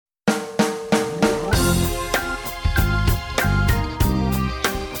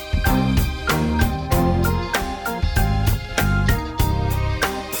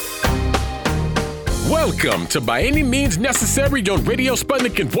Welcome to By Any Means Necessary on Radio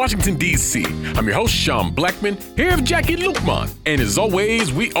Sputnik in Washington, D.C. I'm your host, Sean Blackman, here with Jackie Lukman. And as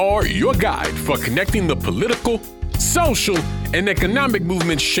always, we are your guide for connecting the political, social, and economic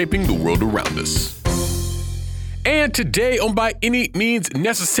movements shaping the world around us. And today on By Any Means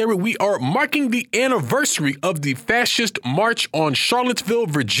Necessary, we are marking the anniversary of the fascist march on Charlottesville,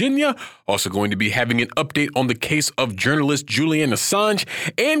 Virginia. Also going to be having an update on the case of journalist Julian Assange,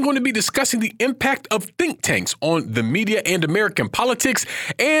 and going to be discussing the impact of think tanks on the media and American politics.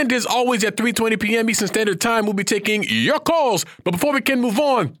 And as always, at 3:20 p.m. Eastern Standard Time, we'll be taking your calls. But before we can move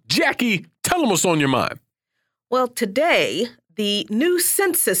on, Jackie, tell them what's on your mind. Well, today, the new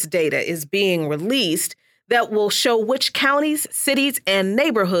census data is being released that will show which counties, cities, and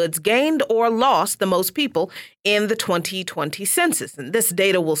neighborhoods gained or lost the most people in the 2020 census. And this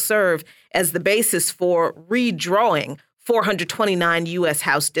data will serve as the basis for redrawing 429 U.S.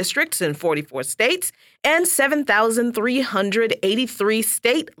 House districts in 44 states and 7,383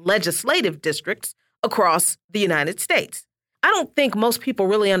 state legislative districts across the United States. I don't think most people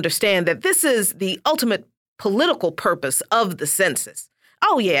really understand that this is the ultimate political purpose of the census.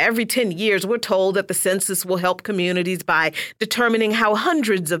 Oh, yeah, every 10 years, we're told that the census will help communities by determining how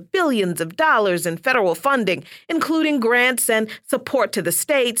hundreds of billions of dollars in federal funding, including grants and support to the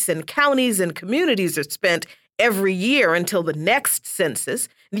states and counties and communities, are spent every year until the next census.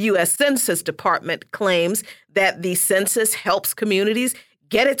 The U.S. Census Department claims that the census helps communities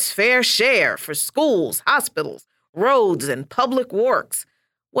get its fair share for schools, hospitals, roads, and public works.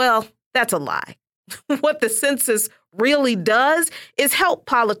 Well, that's a lie. What the census really does is help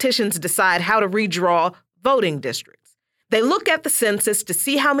politicians decide how to redraw voting districts. They look at the census to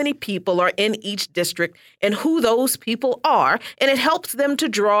see how many people are in each district and who those people are, and it helps them to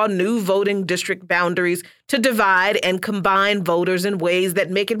draw new voting district boundaries to divide and combine voters in ways that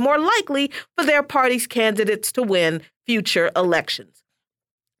make it more likely for their party's candidates to win future elections.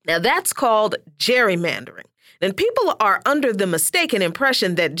 Now, that's called gerrymandering. And people are under the mistaken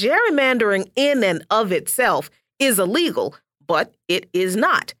impression that gerrymandering in and of itself is illegal, but it is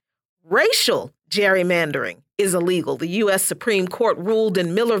not. Racial gerrymandering is illegal. The U.S. Supreme Court ruled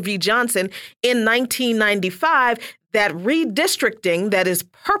in Miller v. Johnson in 1995 that redistricting that is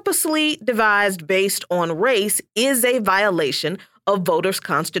purposely devised based on race is a violation of voters'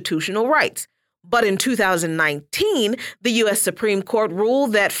 constitutional rights. But in 2019, the U.S. Supreme Court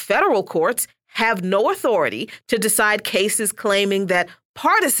ruled that federal courts have no authority to decide cases claiming that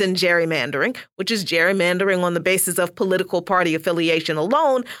partisan gerrymandering, which is gerrymandering on the basis of political party affiliation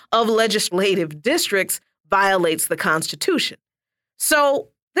alone, of legislative districts violates the Constitution. So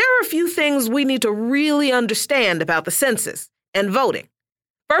there are a few things we need to really understand about the census and voting.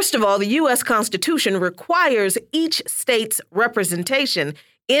 First of all, the U.S. Constitution requires each state's representation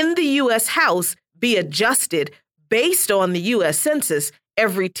in the U.S. House be adjusted based on the U.S. Census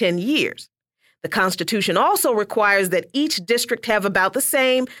every 10 years. The Constitution also requires that each district have about the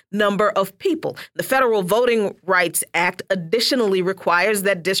same number of people. The Federal Voting Rights Act additionally requires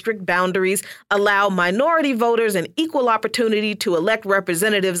that district boundaries allow minority voters an equal opportunity to elect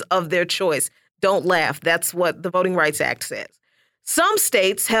representatives of their choice. Don't laugh. That's what the Voting Rights Act says. Some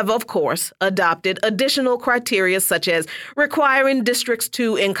states have, of course, adopted additional criteria, such as requiring districts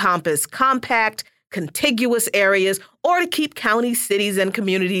to encompass compact, contiguous areas, or to keep counties, cities, and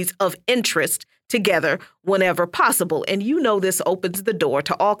communities of interest together whenever possible. And you know this opens the door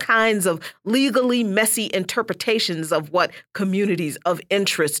to all kinds of legally messy interpretations of what communities of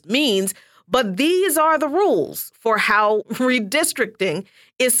interest means. But these are the rules for how redistricting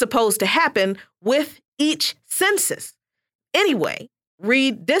is supposed to happen with each census. Anyway,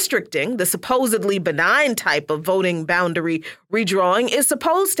 redistricting, the supposedly benign type of voting boundary redrawing, is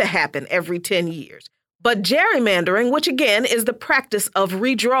supposed to happen every 10 years. But gerrymandering, which again is the practice of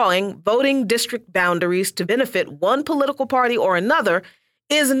redrawing voting district boundaries to benefit one political party or another,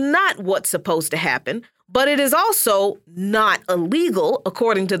 is not what's supposed to happen, but it is also not illegal,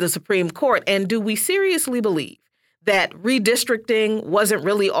 according to the Supreme Court. And do we seriously believe that redistricting wasn't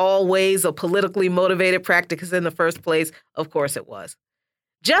really always a politically motivated practice in the first place? Of course it was.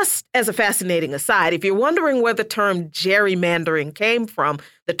 Just as a fascinating aside, if you're wondering where the term gerrymandering came from,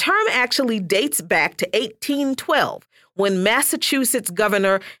 the term actually dates back to 1812, when Massachusetts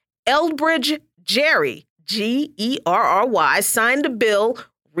Governor Elbridge Gerry, Gerry, signed a bill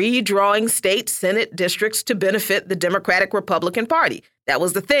redrawing state Senate districts to benefit the Democratic-Republican Party. That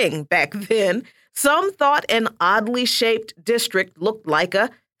was the thing back then. Some thought an oddly shaped district looked like a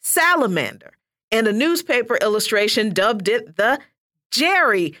salamander, and a newspaper illustration dubbed it the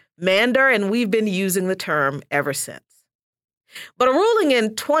gerrymander, and we've been using the term ever since. But a ruling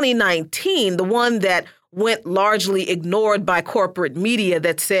in 2019, the one that went largely ignored by corporate media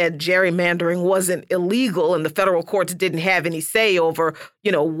that said gerrymandering wasn't illegal and the federal courts didn't have any say over,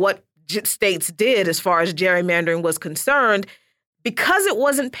 what states did as far as gerrymandering was concerned. Because it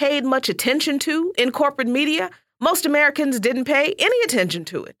wasn't paid much attention to in corporate media, most Americans didn't pay any attention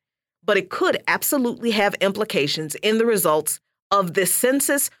to it. But it could absolutely have implications in the results of this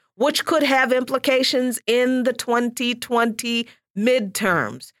census, which could have implications in the 2020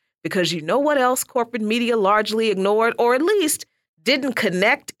 midterms. Because you know what else corporate media largely ignored, or at least didn't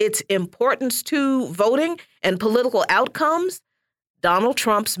connect its importance to voting and political outcomes? Donald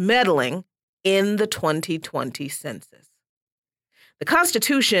Trump's meddling in the 2020 census. The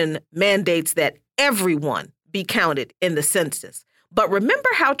Constitution mandates that everyone be counted in the census. But remember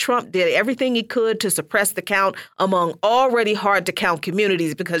how Trump did everything he could to suppress the count among already hard-to-count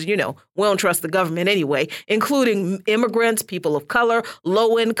communities because, we don't trust the government anyway, including immigrants, people of color,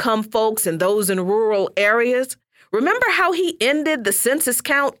 low-income folks, and those in rural areas? Remember how he ended the census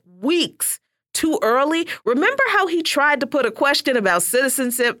count weeks too early? Remember how he tried to put a question about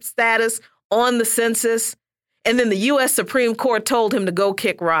citizenship status on the census? And then the U.S. Supreme Court told him to go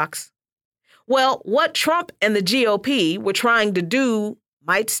kick rocks. Well, what Trump and the GOP were trying to do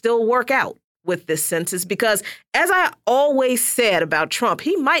might still work out with this census because, as I always said about Trump,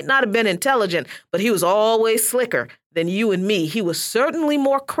 he might not have been intelligent, but he was always slicker than you and me. He was certainly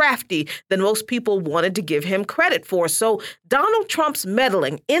more crafty than most people wanted to give him credit for. So Donald Trump's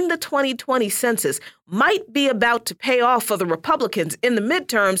meddling in the 2020 census might be about to pay off for the Republicans in the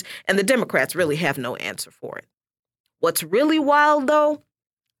midterms, and the Democrats really have no answer for it. What's really wild, though,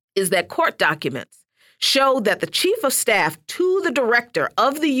 is that court documents show that the chief of staff to the director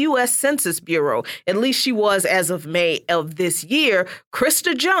of the U.S. Census Bureau, at least she was as of May of this year,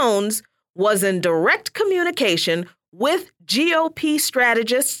 Krista Jones, was in direct communication with GOP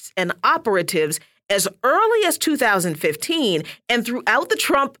strategists and operatives as early as 2015 and throughout the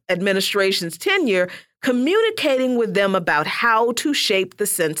Trump administration's tenure, communicating with them about how to shape the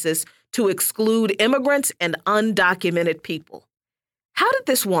census to exclude immigrants and undocumented people. How did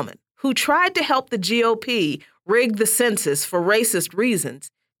this woman, who tried to help the GOP rig the census for racist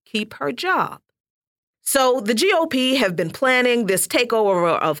reasons, keep her job? So the GOP have been planning this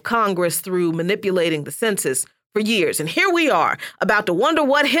takeover of Congress through manipulating the census for years. And here we are, about to wonder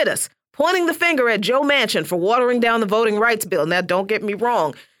what hit us, pointing the finger at Joe Manchin for watering down the voting rights bill. Now, don't get me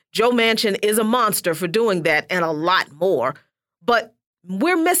wrong. Joe Manchin is a monster for doing that and a lot more. But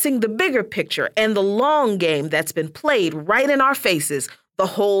we're missing the bigger picture and the long game that's been played right in our faces the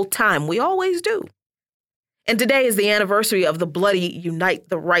whole time. We always do. And today is the anniversary of the bloody Unite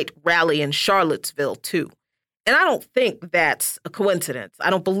the Right rally in Charlottesville, too. And I don't think that's a coincidence. I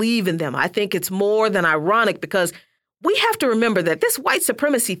don't believe in them. I think it's more than ironic because we have to remember that this white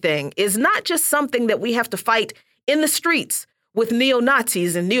supremacy thing is not just something that we have to fight in the streets with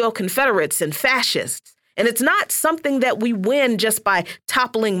neo-Nazis and neo-Confederates and fascists. And it's not something that we win just by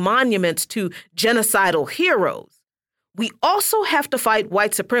toppling monuments to genocidal heroes. We also have to fight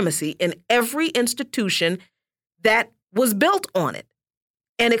white supremacy in every institution that was built on it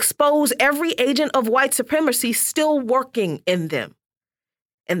and expose every agent of white supremacy still working in them.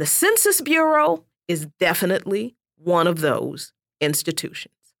 And the Census Bureau is definitely one of those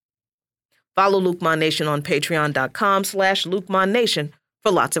institutions. Follow Luke Mon Nation on patreon.com/LukeMonNation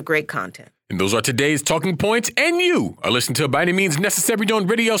for lots of great content. And those are today's talking points, and you are listening to By Any Means Necessary on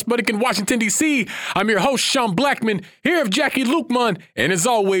Radio Sputnik in Washington, D.C. I'm your host, Sean Blackman, here with Jackie Lukman, and as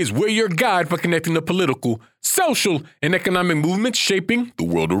always, we're your guide for connecting the political, social, and economic movements shaping the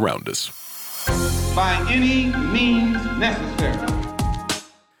world around us. By any means necessary.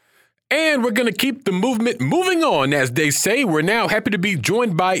 And we're going to keep the movement moving on, as they say. We're now happy to be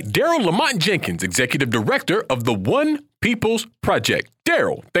joined by Daryl Lamont Jenkins, Executive Director of the One People's Project.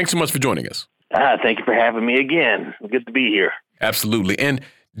 Daryl, thanks so much for joining us. Thank you for having me again. Good to be here. Absolutely. And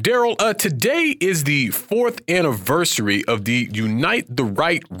Daryl, today is the 4th anniversary of the Unite the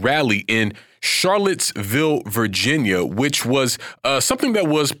Right rally in Charlottesville, Virginia, which was something that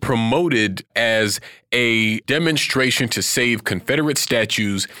was promoted as a demonstration to save Confederate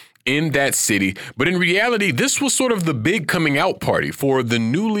statues in that city. But in reality, this was sort of the big coming out party for the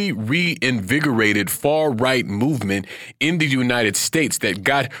newly reinvigorated far-right movement in the United States that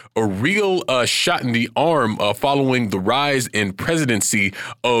got a real shot in the arm following the rise in presidency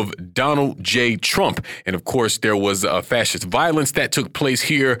of Donald J. Trump. And of course, there was fascist violence that took place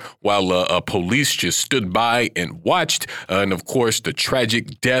here while police just stood by and watched. And of course, the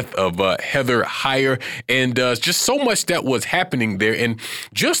tragic death of Heather Heyer and just so much that was happening there. And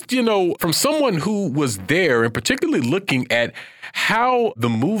just from someone who was there and particularly looking at how the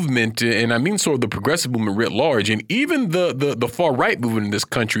movement, and I mean sort of the progressive movement writ large, and even the far-right movement in this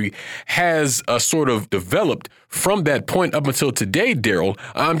country has sort of developed from that point up until today, Daryl,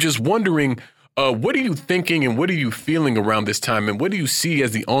 I'm just wondering, what are you thinking and what are you feeling around this time, and what do you see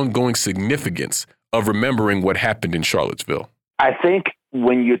as the ongoing significance of remembering what happened in Charlottesville? I think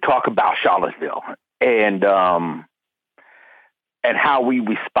when you talk about Charlottesville and how we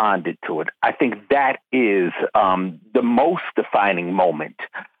responded to it, I think that is the most defining moment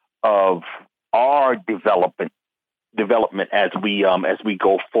of our development as we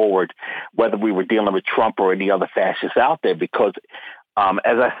go forward, whether we were dealing with Trump or any other fascists out there, because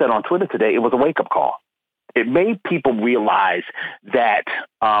as I said on Twitter today, it was a wake-up call. It made people realize that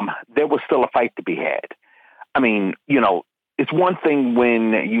there was still a fight to be had. I mean, it's one thing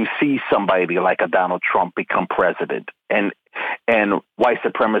when you see somebody like a Donald Trump become president and white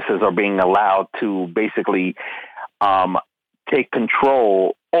supremacists are being allowed to basically take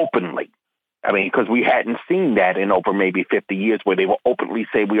control openly. I mean, because we hadn't seen that in over maybe 50 years where they will openly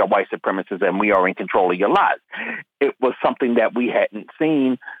say we are white supremacists and we are in control of your lives. It was something that we hadn't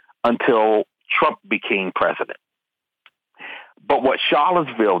seen until Trump became president. But what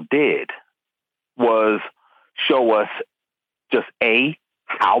Charlottesville did was show us just A,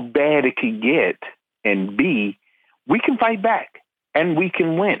 how bad it could get, and B, we can fight back and we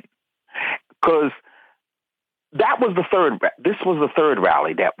can win. Because this was the third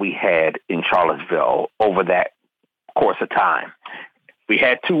rally that we had in Charlottesville over that course of time. We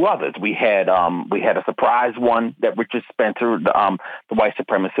had two others. We had a surprise one that Richard Spencer, the white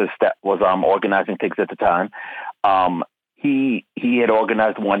supremacist that was organizing things at the time, he had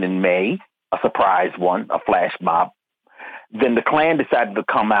organized one in May, a surprise one, a flash mob. Then the Klan decided to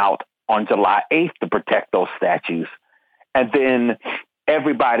come out on July 8th to protect those statues. And then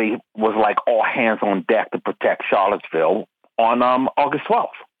everybody was like all hands on deck to protect Charlottesville on August 12th.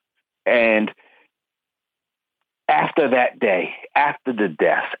 And after that day, after the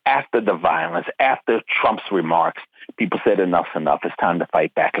deaths, after the violence, after Trump's remarks, people said enough's enough. It's time to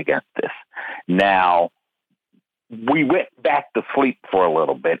fight back against this. Now, we went back to sleep for a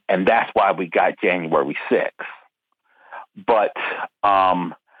little bit, and that's why we got January 6th. But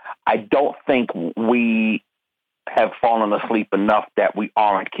I don't think we have fallen asleep enough that we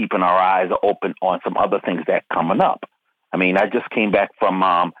aren't keeping our eyes open on some other things that are coming up. I mean, I just came back from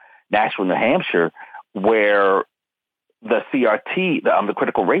Nashville, New Hampshire, where the CRT, the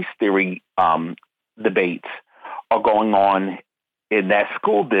critical race theory debates are going on in that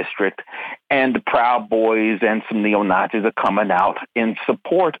school district, and the Proud Boys and some neo-Nazis are coming out in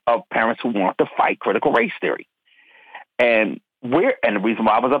support of parents who want to fight critical race theory. And the reason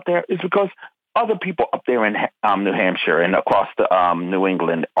why I was up there is because other people up there in New Hampshire and across the New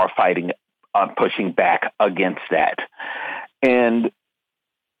England are fighting, pushing back against that. And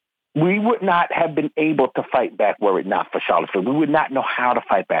we would not have been able to fight back were it not for Charlottesville. We would not know how to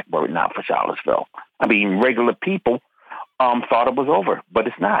fight back were it not for Charlottesville. I mean, regular people thought it was over, but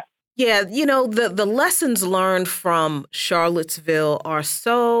it's not. Yeah, the lessons learned from Charlottesville are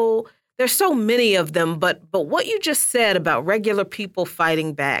there's so many of them, but what you just said about regular people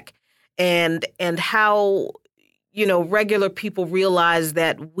fighting back and how, regular people realized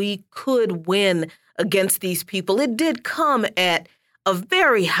that we could win against these people, it did come at a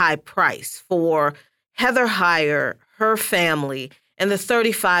very high price for Heather Heyer, her family, and the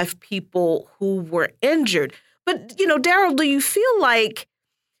 35 people who were injured. But, Daryl, do you feel like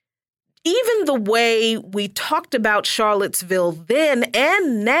even the way we talked about Charlottesville then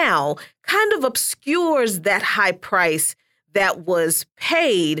and now kind of obscures that high price that was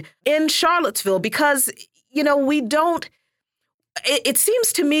paid in Charlottesville? Because, it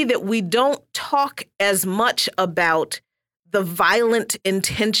seems to me that we don't talk as much about the violent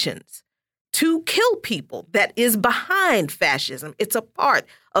intentions to kill people that is behind fascism. It's a part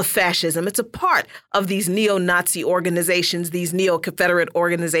of fascism. It's a part of these neo-Nazi organizations, these neo-Confederate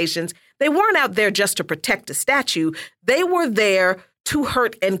organizations. They weren't out there just to protect a statue. They were there to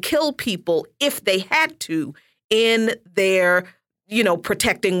hurt and kill people if they had to in their,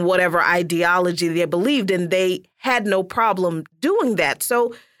 protecting whatever ideology they believed in. They had no problem doing that.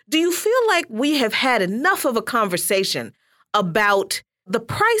 So do you feel like we have had enough of a conversation about the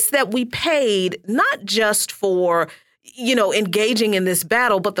price that we paid, not just for, engaging in this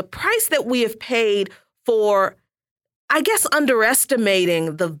battle, but the price that we have paid for, I guess,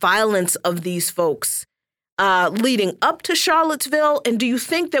 underestimating the violence of these folks leading up to Charlottesville? And do you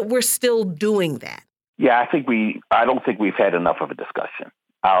think that we're still doing that? Yeah, I don't think we've had enough of a discussion.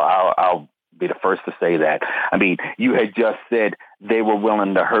 I'll be the first to say that. I mean, you had just said they were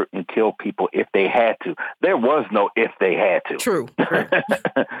willing to hurt and kill people if they had to. There was no if they had to. True.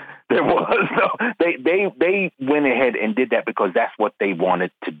 There was no. They went ahead and did that because that's what they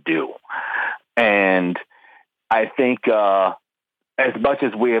wanted to do. And I think as much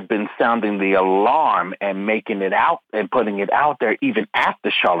as we have been sounding the alarm and making it out and putting it out there, even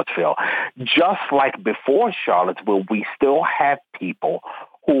after Charlottesville, just like before Charlottesville, we still have people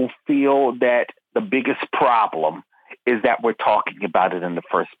who feel that the biggest problem is that we're talking about it in the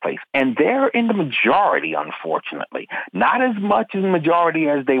first place. And they're in the majority, unfortunately. Not as much as majority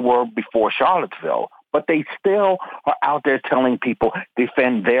as they were before Charlottesville, but they still are out there telling people,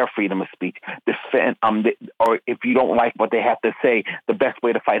 defend their freedom of speech, defend, or if you don't like what they have to say, the best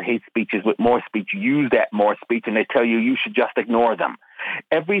way to fight hate speech is with more speech. Use that more speech, and they tell you should just ignore them.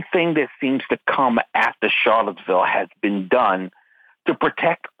 Everything that seems to come after Charlottesville has been done to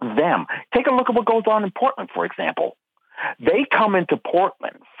protect them. Take a look at what goes on in Portland, for example. They come into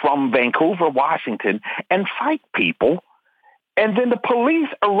Portland from Vancouver, Washington, and fight people, and then the police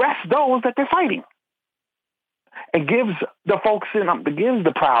arrest those that they're fighting. It gives the folks gives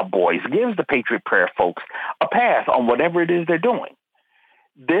the Proud Boys, gives the Patriot Prayer folks a pass on whatever it is they're doing.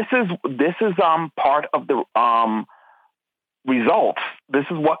 This is part of the results. This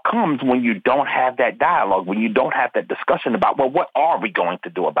is what comes when you don't have that dialogue, when you don't have that discussion about, well, what are we going to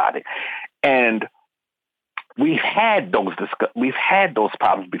do about it? And we've had those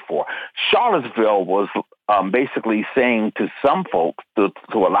problems before. Charlottesville was basically saying to some folks, to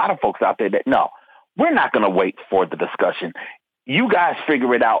a lot of folks out there, that no, we're not going to wait for the discussion. You guys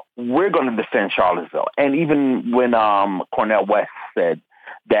figure it out. We're going to defend Charlottesville. And even when Cornel West said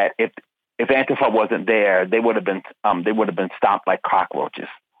that if Antifa wasn't there, they would have been stomped like cockroaches.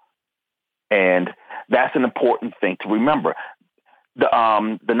 And that's an important thing to remember.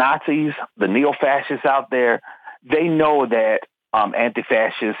 The Nazis, the neo-fascists out there, they know that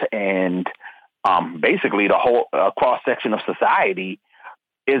anti-fascists and basically the whole cross-section of society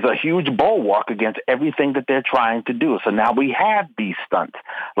is a huge bulwark against everything that they're trying to do. So now we have these stunts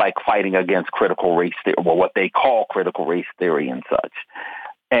like fighting against critical race theory, or what they call critical race theory and such.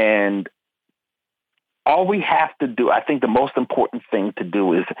 And all we have to do, I think the most important thing to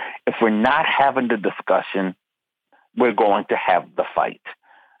do is, if we're not having the discussion, we're going to have the fight.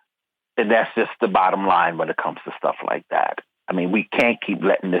 And that's just the bottom line when it comes to stuff like that. I mean, we can't keep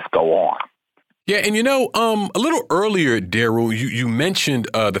letting this go on. Yeah, and a little earlier, Daryl, you mentioned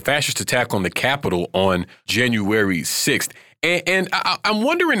the fascist attack on the Capitol on January 6th. And I'm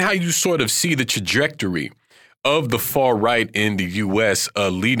wondering how you sort of see the trajectory of the far right in the U.S.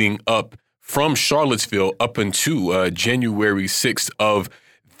 Leading up from Charlottesville up into January 6th of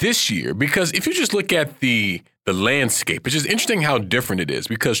this year. Because if you just look at the landscape, it's just interesting how different it is,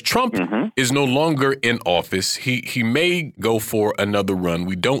 because Trump is no longer in office. He may go for another run.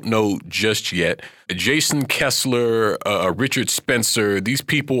 We don't know just yet. Jason Kessler, Richard Spencer, these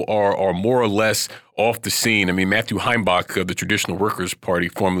people are more or less off the scene. I mean, Matthew Heimbach of the Traditional Workers Party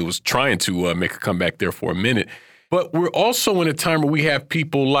formerly was trying to make a comeback there for a minute. But we're also in a time where we have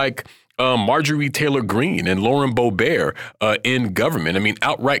people like Marjorie Taylor Greene and Lauren Boebert in government. I mean,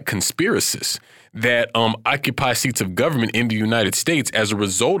 outright conspiracists that occupy seats of government in the United States as a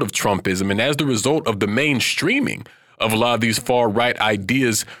result of Trumpism and as the result of the mainstreaming of a lot of these far right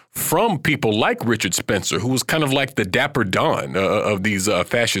ideas from people like Richard Spencer, who was kind of like the Dapper Don of these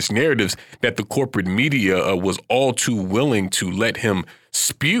fascist narratives that the corporate media was all too willing to let him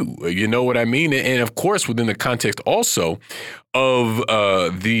spew. You know what I mean? And of course, within the context also of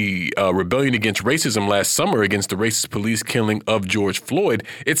the rebellion against racism last summer against the racist police killing of George Floyd,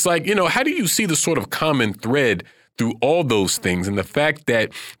 it's like, how do you see the sort of common thread through all those things and the fact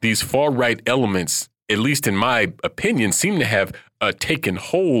that these far right elements, at least in my opinion, seem to have taken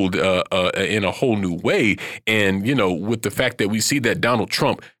hold in a whole new way? And, with the fact that we see that Donald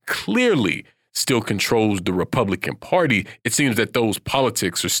Trump clearly still controls the Republican Party, it seems that those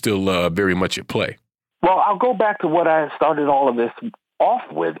politics are still very much at play. Well, I'll go back to what I started all of this off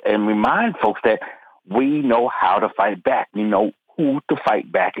with and remind folks that we know how to fight back. We know who to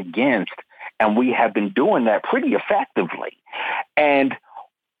fight back against, and we have been doing that pretty effectively. And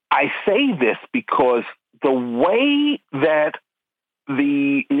I say this because the way that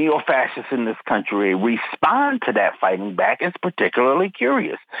the neo-fascists in this country respond to that fighting back is particularly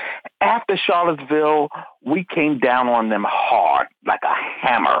curious. After Charlottesville, we came down on them hard, like a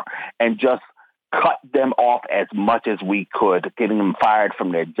hammer, and just cut them off as much as we could, getting them fired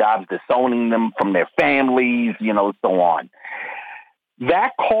from their jobs, disowning them from their families, so on.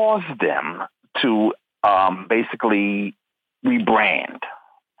 That caused them to basically rebrand.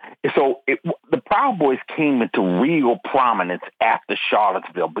 the Proud Boys came into real prominence after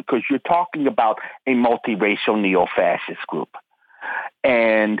Charlottesville because you're talking about a multiracial neo-fascist group.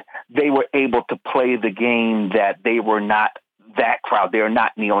 And they were able to play the game that they were not that crowd. They are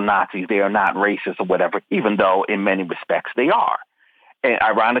not neo-Nazis. They are not racist or whatever, even though in many respects they are. And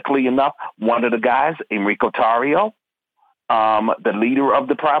ironically enough, one of the guys, Enrico Tarrio, the leader of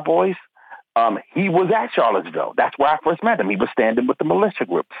the Proud Boys, he was at Charlottesville. That's where I first met him. He was standing with the militia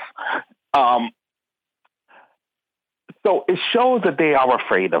groups. So it shows that they are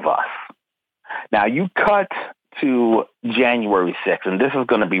afraid of us. Now, you cut to January 6th, and this is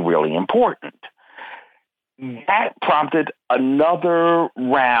going to be really important. That prompted another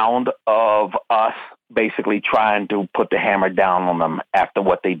round of us basically trying to put the hammer down on them after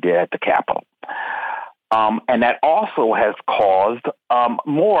what they did at the Capitol. And that also has caused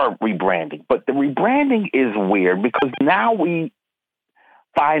more rebranding. But the rebranding is weird because now we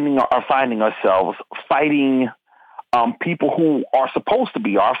are finding ourselves fighting people who are supposed to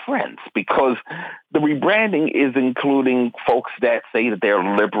be our friends, because the rebranding is including folks that say that they're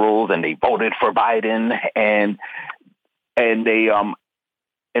liberals and they voted for Biden and they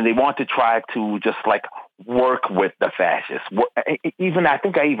want to try to just like work with the fascists. Even I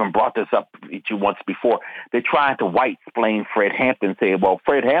think I even brought this up to you once before. They're trying to white-splain Fred Hampton, saying, well,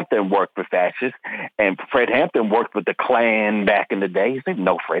 Fred Hampton worked for fascists and Fred Hampton worked with the Klan back in the day. He said,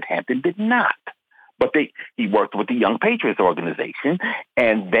 no, Fred Hampton did not. But he worked with the Young Patriots organization,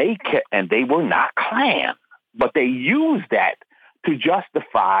 and they were not Klan. But they used that to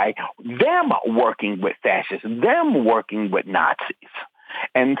justify them working with fascists, them working with Nazis,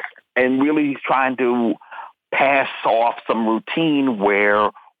 and really trying to pass off some routine where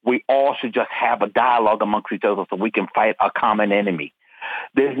we all should just have a dialogue amongst each other so we can fight a common enemy.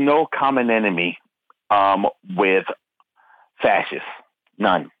 There's no common enemy with fascists,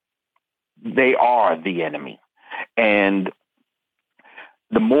 none. They are the enemy. And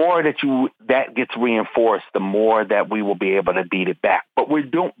the more that gets reinforced, the more that we will be able to beat it back. But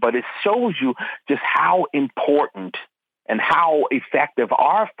it shows you just how important and how effective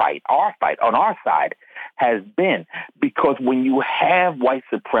our fight on our side has been. Because when you have white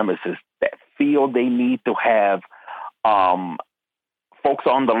supremacists that feel they need to have folks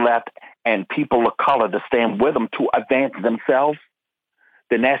on the left and people of color to stand with them to advance themselves,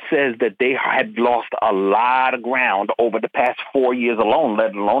 then that says that they had lost a lot of ground over the past 4 years alone,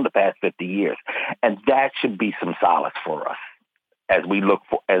 let alone the past 50 years. And that should be some solace for us as we look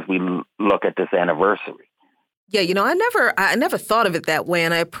at this anniversary. Yeah, I never thought of it that way,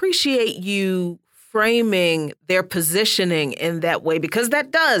 and I appreciate you framing their positioning in that way, because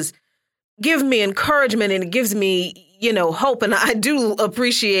that does give me encouragement and it gives me, hope. And I do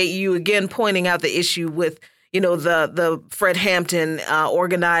appreciate you again pointing out the issue with the Fred Hampton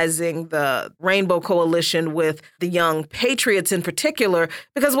organizing the Rainbow Coalition with the Young Patriots in particular,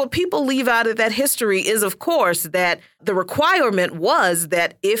 because what people leave out of that history is, of course, that the requirement was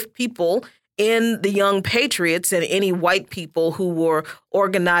that if people in the Young Patriots and any white people who were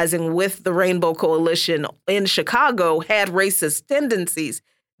organizing with the Rainbow Coalition in Chicago had racist tendencies,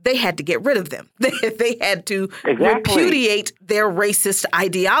 they had to get rid of them. They had to repudiate their racist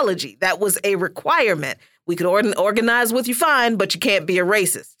ideology. That was a requirement. We could organize with you fine, but you can't be a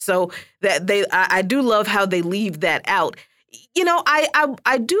racist. So I do love how they leave that out.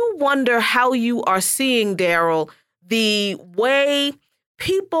 I do wonder how you are seeing, Daryl, the way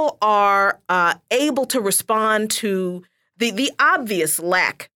people are able to respond to the obvious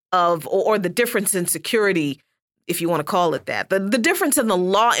lack of or the difference in security, if you want to call it that, the difference in the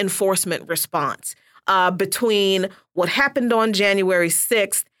law enforcement response between what happened on January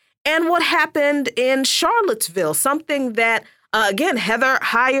 6th and what happened in Charlottesville, something that, again, Heather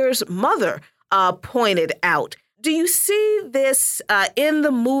Heyer's mother pointed out. Do you see this in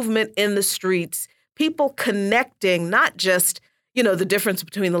the movement in the streets, people connecting not just, the difference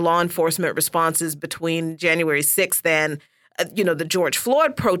between the law enforcement responses between January 6th and, the George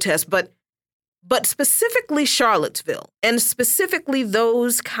Floyd protest, but specifically Charlottesville and specifically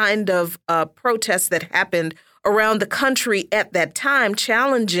those kind of protests that happened around the country at that time,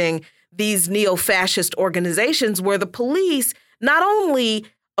 challenging these neo-fascist organizations where the police not only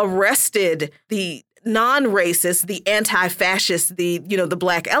arrested the non-racist, the anti-fascist, the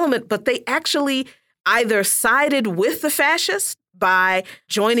black element, but they actually either sided with the fascists by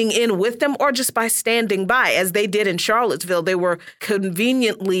joining in with them or just by standing by, as they did in Charlottesville. They were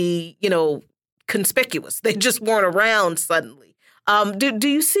conveniently, conspicuous. They just weren't around suddenly. Do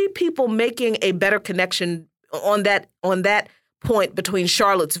you see people making a better connection on that point between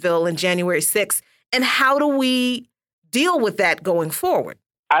Charlottesville and January 6th? And how do we deal with that going forward?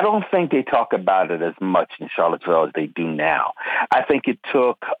 I don't think they talk about it as much in Charlottesville as they do now. I think it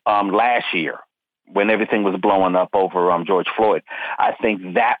took last year when everything was blowing up over George Floyd. I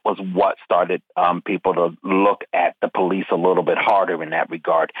think that was what started people to look at the police a little bit harder in that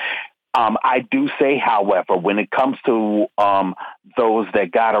regard. I do say, however, when it comes to those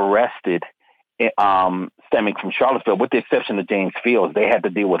that got arrested stemming from Charlottesville, with the exception of James Fields, they had to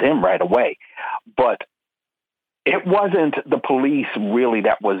deal with him right away. But it wasn't the police really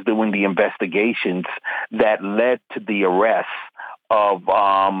that was doing the investigations that led to the arrests of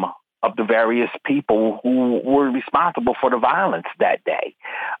the various people who were responsible for the violence that day.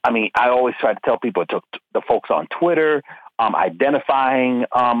 I mean, I always try to tell people, it took the folks on Twitter identifying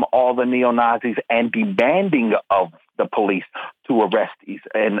all the neo-Nazis and demanding of the police to arrest these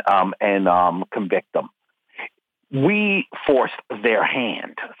and convict them. We forced their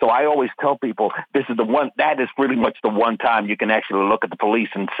hand. So I always tell people that is pretty much the one time you can actually look at the police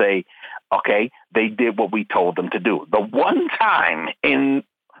and say, okay, they did what we told them to do. The one time in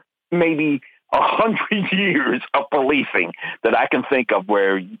maybe 100 years of policing that I can think of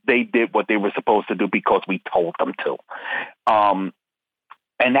where they did what they were supposed to do because we told them to.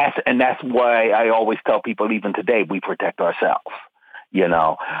 And that's why I always tell people, even today, we protect ourselves.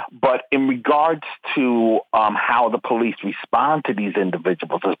 But in regards to how the police respond to these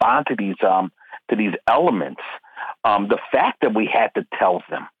individuals, respond to these elements, the fact that we had to tell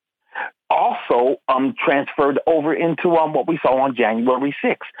them also transferred over into what we saw on January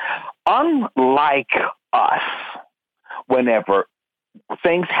 6th. Unlike us, whenever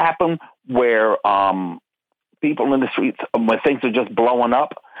things happen where people in the streets, when things are just blowing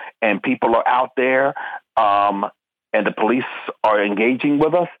up and people are out there, and the police are engaging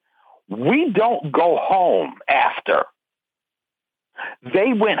with us, we don't go home after.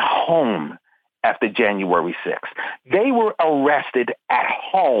 They went home after January 6th. They were arrested at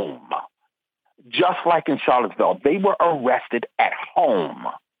home, just like in Charlottesville. They were arrested at home.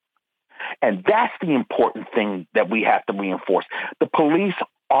 And that's the important thing that we have to reinforce. The police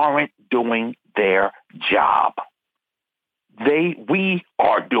aren't doing their job. We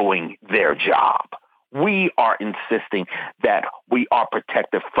are doing their job. We are insisting that we are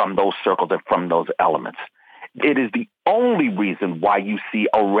protected from those circles and from those elements. It is the only reason why you see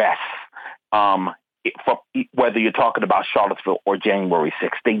arrests, whether you're talking about Charlottesville or January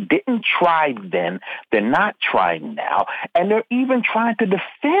 6th. They didn't try then. They're not trying now. And they're even trying to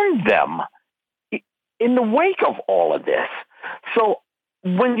defend them in the wake of all of this. So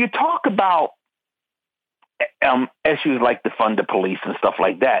when you talk about issues like defund the police and stuff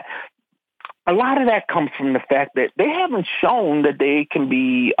like that, a lot of that comes from the fact that they haven't shown that they can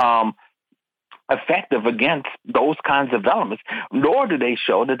be effective against those kinds of elements, nor do they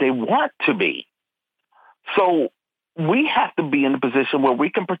show that they want to be. So we have to be in a position where we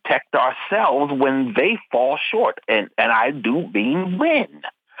can protect ourselves when they fall short, and I do mean when.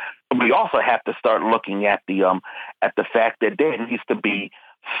 We also have to start looking at the fact that there needs to be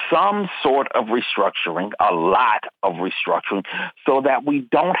some sort of restructuring, a lot of restructuring, so that we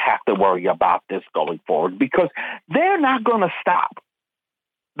don't have to worry about this going forward, because they're not going to stop.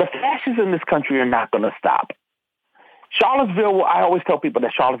 The fascists in this country are not going to stop. Charlottesville, I always tell people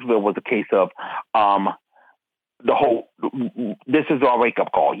that Charlottesville was a case of this is our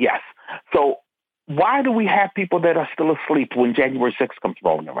wake-up call, yes. So why do we have people that are still asleep when January 6th comes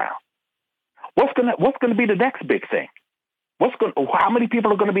rolling around? What's gonna be the next big thing? How many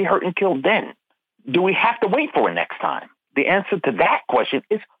people are going to be hurt and killed then? Do we have to wait for it next time? The answer to that question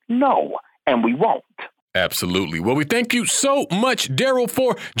is no, and we won't. Absolutely. Well, we thank you so much, Daryl,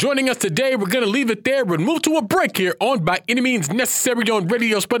 for joining us today. We're going to leave it there. We'll move to a break here on By Any Means Necessary on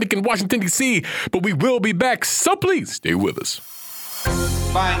Radio Sputnik in Washington, D.C., but we will be back, so please stay with us.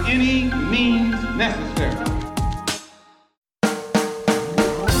 By any means necessary.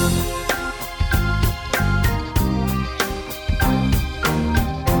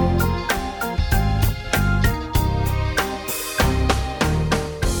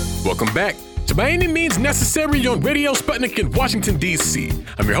 Welcome back to By Any Means Necessary on Radio Sputnik in Washington, D.C.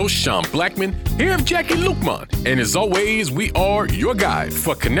 I'm your host, Sean Blackman, here with Jackie Lukman. And as always, we are your guide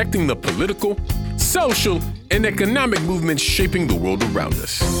for connecting the political, social, and economic movements shaping the world around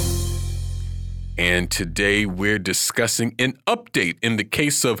us. And today we're discussing an update in the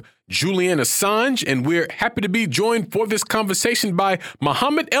case of Julian Assange, and we're happy to be joined for this conversation by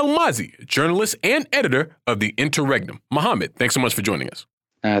Mohammed El-Mazi, journalist and editor of the Interregnum. Mohammed, thanks so much for joining us.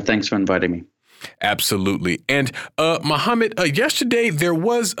 Thanks for inviting me. Absolutely. And Mohammed, yesterday there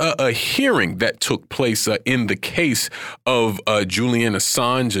was a hearing that took place in the case of Julian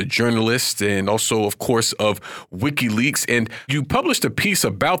Assange, a journalist, and also, of course, of WikiLeaks. And you published a piece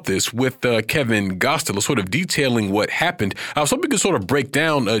about this with Kevin Gostelow, sort of detailing what happened. I was hoping you could sort of break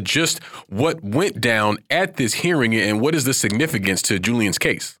down just what went down at this hearing and what is the significance to Julian's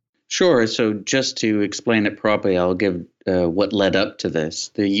case. Sure. So just to explain it properly, I'll give what led up to this.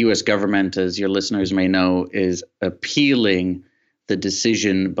 The U.S. government, as your listeners may know, is appealing the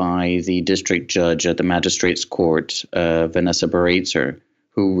decision by the district judge at the magistrate's court, Vanessa Bareitzer,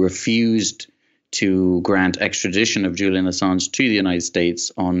 who refused to grant extradition of Julian Assange to the United States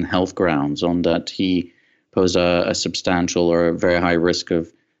on health grounds, on that he posed a substantial or a very high risk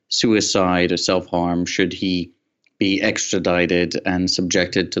of suicide or self-harm should he be extradited and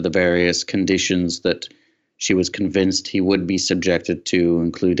subjected to the various conditions that she was convinced he would be subjected to,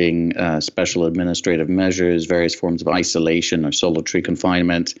 including special administrative measures, various forms of isolation or solitary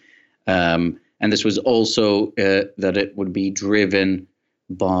confinement. And this was also that it would be driven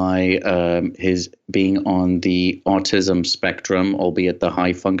by his being on the autism spectrum, albeit the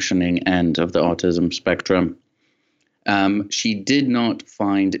high functioning end of the autism spectrum. She did not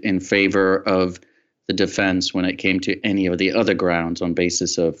find in favor of the defense when it came to any of the other grounds on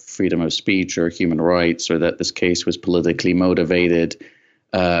basis of freedom of speech or human rights, or that this case was politically motivated.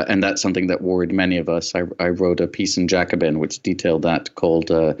 And that's something that worried many of us. I wrote a piece in Jacobin which detailed that, called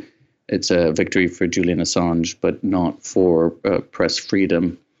It's a Victory for Julian Assange, but not for press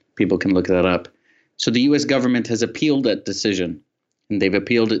freedom. People can look that up. So the U.S. government has appealed that decision, and they've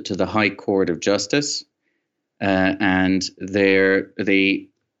appealed it to the High Court of Justice. And they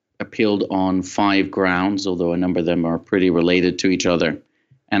appealed on 5 grounds, although a number of them are pretty related to each other.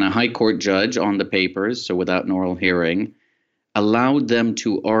 And a high court judge on the papers, so without an oral hearing, allowed them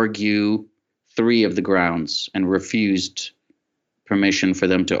to argue 3 of the grounds and refused permission for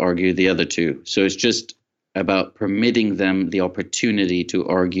them to argue the other 2. So it's just about permitting them the opportunity to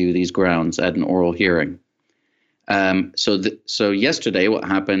argue these grounds at an oral hearing. So yesterday what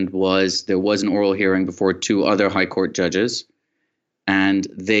happened was there was an oral hearing before 2 other high court judges, and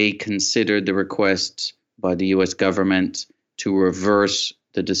they considered the request by the U.S. government to reverse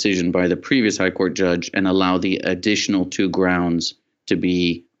the decision by the previous high court judge and allow the additional 2 grounds to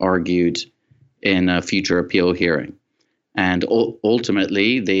be argued in a future appeal hearing. And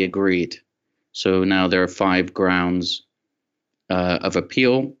ultimately, they agreed. So now there are 5 grounds of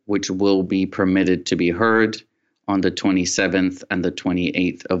appeal, which will be permitted to be heard on the 27th and the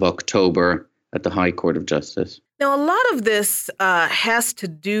 28th of October at the High Court of Justice. Now, a lot of this has to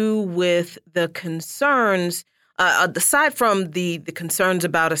do with the concerns, aside from the concerns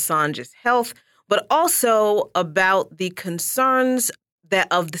about Assange's health, but also about the concerns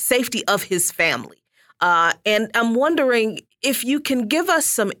of the safety of his family. And I'm wondering if you can give us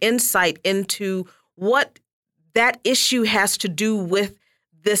some insight into what that issue has to do with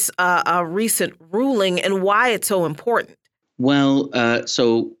this recent ruling and why it's so important. Well,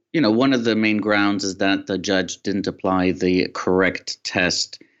 so one of the main grounds is that the judge didn't apply the correct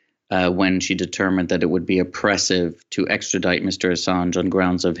test when she determined that it would be oppressive to extradite Mr. Assange on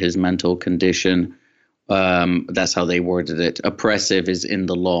grounds of his mental condition. That's how they worded it. Oppressive is in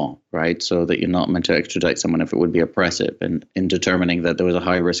the law, right? So that you're not meant to extradite someone if it would be oppressive. And in determining that there was a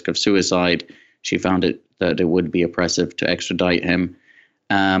high risk of suicide, she found that it would be oppressive to extradite him.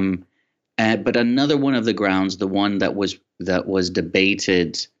 But another one of the grounds, the one that was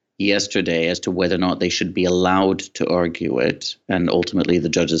debated yesterday as to whether or not they should be allowed to argue it, and ultimately the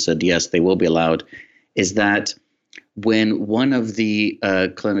judges said yes, they will be allowed, is that when one of the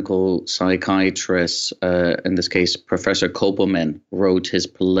clinical psychiatrists, in this case Professor Kopelman, wrote his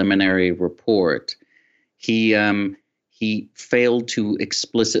preliminary report, he failed to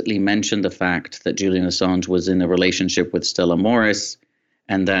explicitly mention the fact that Julian Assange was in a relationship with Stella Morris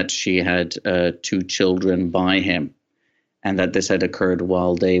and that she had 2 children by him, and that this had occurred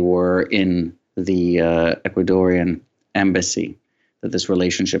while they were in the Ecuadorian embassy, that this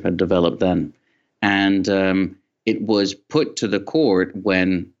relationship had developed then. And it was put to the court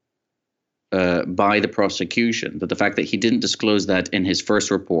when, by the prosecution, that the fact that he didn't disclose that in his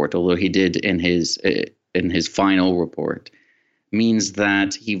first report, although he did in his final report, means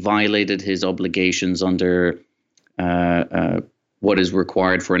that he violated his obligations under what is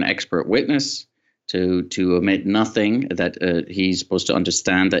required for an expert witness, to omit nothing, that he's supposed to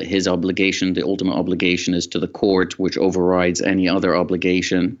understand that his obligation, the ultimate obligation, is to the court, which overrides any other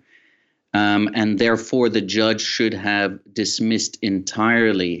obligation. And therefore, the judge should have dismissed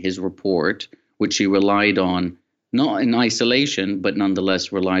entirely his report, which he relied on not in isolation, but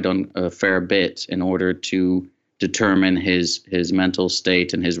nonetheless relied on a fair bit in order to determine his mental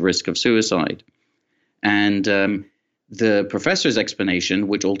state and his risk of suicide. And the professor's explanation,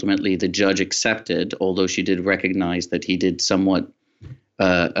 which ultimately the judge accepted, although she did recognize that he did somewhat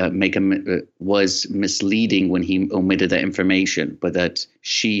was misleading when he omitted that information, but that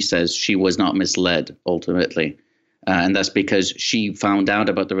she says she was not misled ultimately. And that's because she found out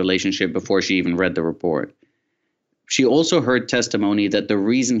about the relationship before she even read the report. She also heard testimony that the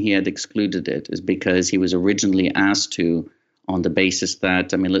reason he had excluded it is because he was originally asked to, on the basis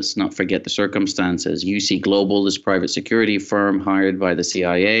that, let's not forget the circumstances. UC Global, this private security firm hired by the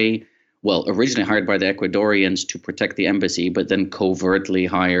CIA, originally hired by the Ecuadorians to protect the embassy, but then covertly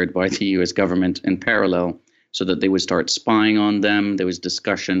hired by the US government in parallel so that they would start spying on them. There was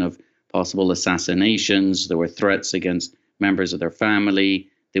discussion of possible assassinations. There were threats against members of their family.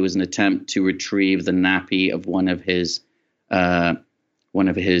 There was an attempt to retrieve the nappy of one of his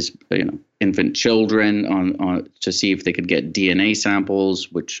infant children on to see if they could get DNA samples,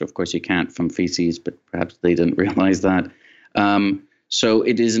 which of course you can't from feces, but perhaps they didn't realize that. So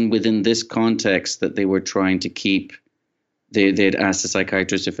it isn't within this context that they were trying to keep. They'd asked the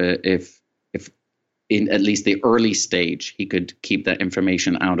psychiatrist if in at least the early stage he could keep that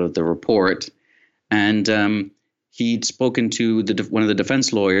information out of the report, and he'd spoken to one of the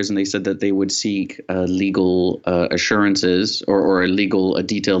defense lawyers, and they said that they would seek legal assurances or a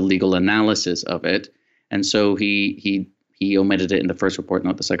detailed legal analysis of it. And so he omitted it in the first report,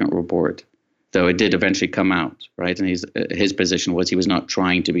 not the second report, though it did eventually come out, right? And his position was he was not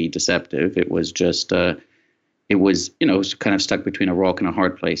trying to be deceptive. It was just it was kind of stuck between a rock and a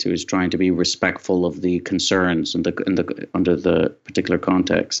hard place. He was trying to be respectful of the concerns and under the particular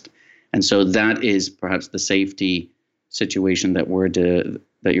context. And so that is perhaps the safety situation that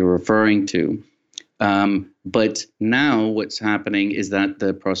you're referring to. But now what's happening is that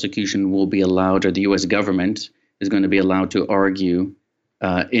the prosecution will be allowed, or the U.S. government is going to be allowed to argue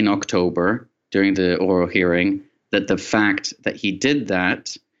in October during the oral hearing that the fact that he did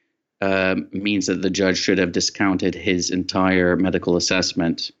that means that the judge should have discounted his entire medical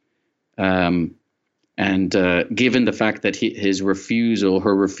assessment. And given the fact that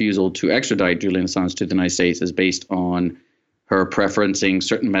her refusal to extradite Julian Assange to the United States is based on her preferencing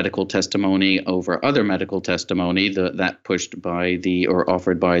certain medical testimony over other medical testimony that pushed by or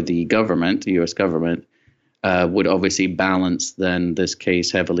offered by the government, the U.S. government, would obviously balance then this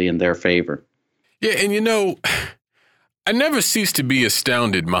case heavily in their favor. Yeah, and I never cease to be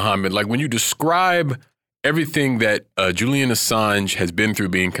astounded, Mohammed, like when you describe everything that Julian Assange has been through,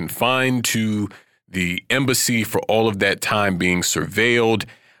 being confined to the embassy for all of that time, being surveilled,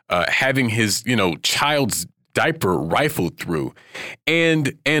 having his, child's diaper rifled through.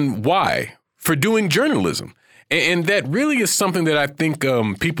 And why? For doing journalism. And that really is something that I think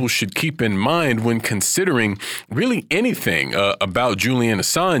people should keep in mind when considering really anything about Julian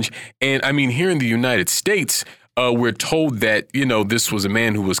Assange. And I mean, here in the United States, we're told that, this was a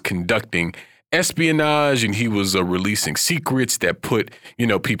man who was conducting espionage and he was releasing secrets that put,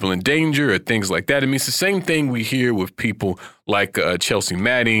 people in danger or things like that. I mean, it's the same thing we hear with people like Chelsea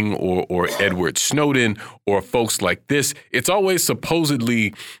Manning or Edward Snowden or folks like this. It's always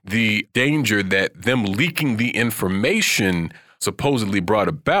supposedly the danger that them leaking the information supposedly brought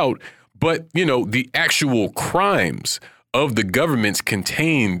about. But, the actual crimes of the governments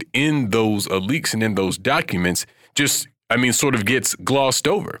contained in those leaks and in those documents just sort of gets glossed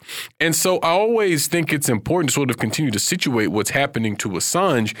over. And so I always think it's important to sort of continue to situate what's happening to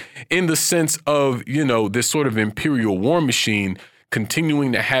Assange in the sense of, this sort of imperial war machine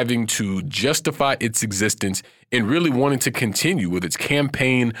continuing to having to justify its existence and really wanting to continue with its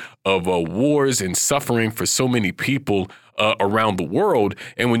campaign of wars and suffering for so many people around the world.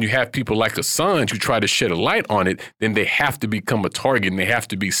 And when you have people like Assange who try to shed a light on it, then they have to become a target and they have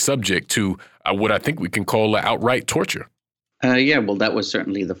to be subject to what I think we can call outright torture. That was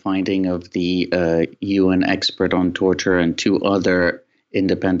certainly the finding of the UN expert on torture and two other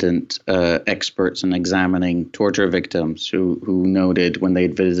independent experts in examining torture victims who noted when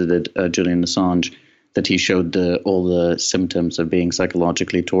they'd visited Julian Assange that he showed all the symptoms of being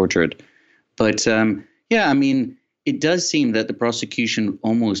psychologically tortured. But it does seem that the prosecution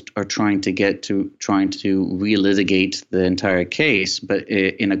almost are trying to relitigate the entire case, but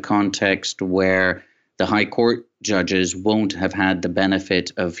in a context where the high court judges won't have had the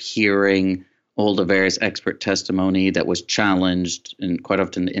benefit of hearing all the various expert testimony that was challenged and quite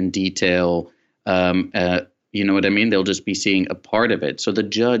often in detail. You know what I mean? They'll just be seeing a part of it. So the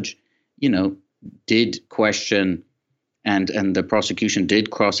judge, did question And the prosecution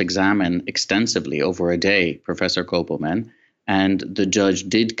did cross-examine extensively over a day Professor Kopelman, and the judge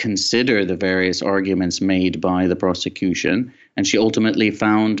did consider the various arguments made by the prosecution, and she ultimately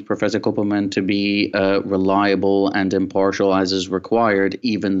found Professor Kopelman to be reliable and impartial as is required,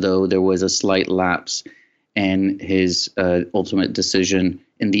 even though there was a slight lapse in his ultimate decision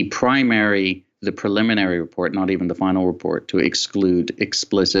in the preliminary report, not even the final report, to exclude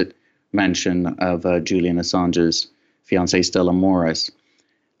explicit mention of Julian Assange's fiancée Stella Morris.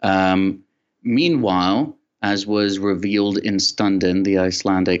 Meanwhile, as was revealed in Stundin, the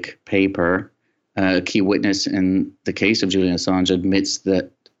Icelandic paper, a key witness in the case of Julian Assange admits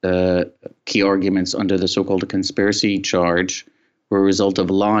that key arguments under the so-called conspiracy charge were a result of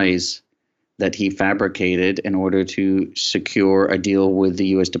lies that he fabricated in order to secure a deal with the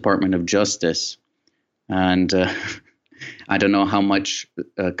U.S. Department of Justice. And I don't know how much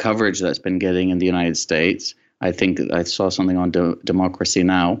coverage that's been getting in the United States. I think I saw something on Democracy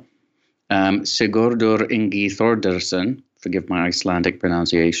Now! Sigurdur Ingi Þórðarson, forgive my Icelandic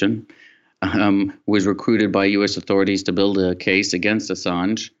pronunciation, was recruited by U.S. authorities to build a case against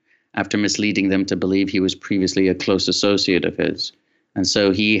Assange after misleading them to believe he was previously a close associate of his. And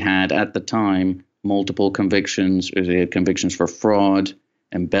so he had, at the time, multiple convictions. He had convictions for fraud,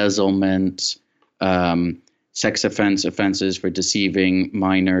 embezzlement, sex offenses for deceiving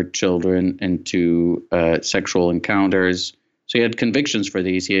minor children into sexual encounters. So he had convictions for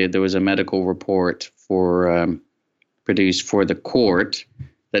these. There was a medical report produced for the court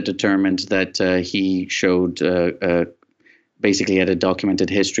that determined that he showed basically had a documented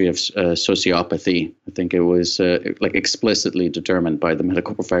history of sociopathy. I think it was explicitly determined by the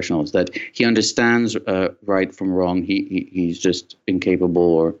medical professionals that he understands right from wrong. He's just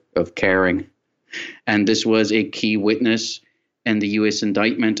incapable of caring. And this was a key witness in the U.S.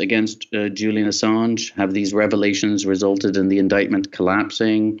 indictment against Julian Assange. Have these revelations resulted in the indictment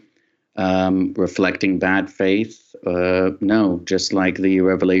collapsing, reflecting bad faith? No, just like the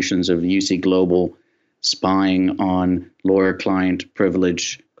revelations of UC Global spying on lawyer-client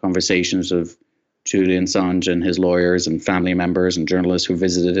privilege conversations of Julian Assange and his lawyers and family members and journalists who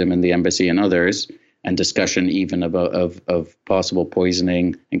visited him in the embassy and others, and discussion even of possible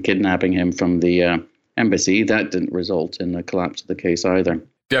poisoning and kidnapping him from the embassy. That didn't result in the collapse of the case either.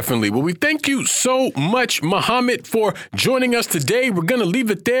 Definitely. Well, we thank you so much, Mohammed, for joining us today. We're going to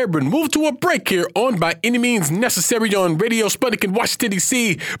leave it there and move to a break here on By Any Means Necessary on Radio Sputnik in Washington,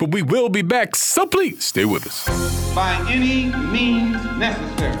 D.C. But we will be back, so please stay with us. By any means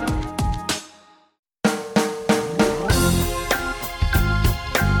necessary.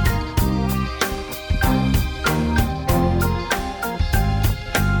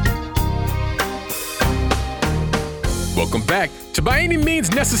 Welcome back to By Any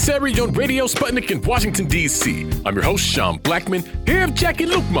Means Necessary on Radio Sputnik in Washington, D.C. I'm your host, Sean Blackman, here with Jackie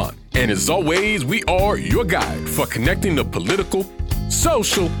Lukman. And as always, we are your guide for connecting the political,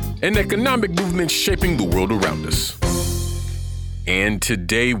 social, and economic movements shaping the world around us. And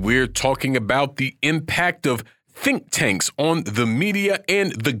today we're talking about the impact of think tanks on the media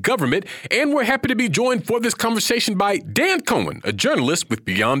and the government. And we're happy to be joined for this conversation by Dan Cohen, a journalist with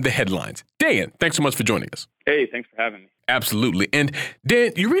Beyond the Headlines. Dan, thanks so much for joining us. Hey, thanks for having me. Absolutely. And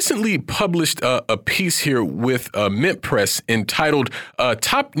Dan, you recently published a piece here with Mint Press entitled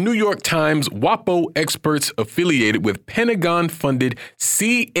Top New York Times WAPO Experts Affiliated with Pentagon-Funded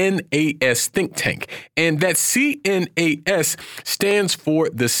CNAS Think Tank. And that CNAS stands for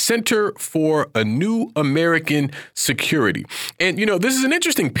the Center for a New American Security. And, you know, this is an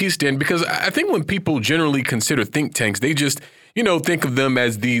interesting piece, Dan, because I think when people generally consider think tanks, they just think of them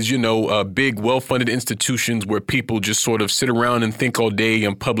as these, big, well-funded institutions where people just sort of sit around and think all day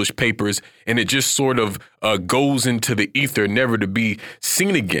and publish papers, and it just sort of goes into the ether, never to be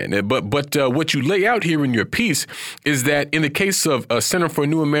seen again. But what you lay out here in your piece is that in the case of Center for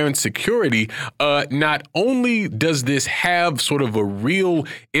New American Security, not only does this have sort of a real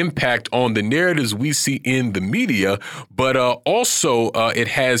impact on the narratives we see in the media, but also it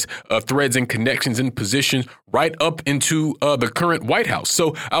has threads and connections and positions right up into the current White House.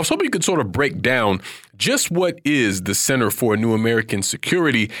 So I was hoping you could sort of break down just what is the Center for New American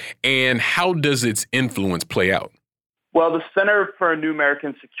Security and how does its influence play out? Well, the Center for New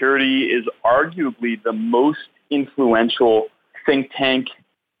American Security is arguably the most influential think tank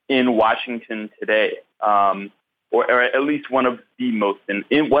in Washington today, or at least one of the most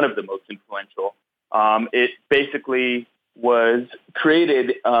influential. It basically was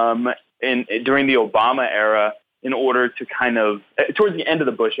created during the Obama era in order to kind of, towards the end of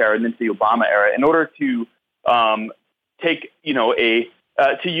the Bush era and into the Obama era, in order to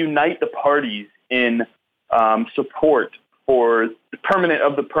to unite the parties in support for the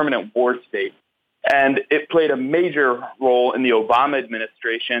permanent war state. And it played a major role in the Obama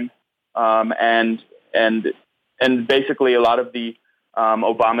administration, and basically a lot of the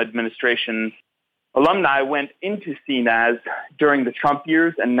Obama administration alumni went into CNAS during the Trump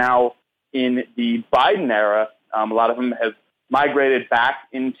years, and now in the Biden era, a lot of them have migrated back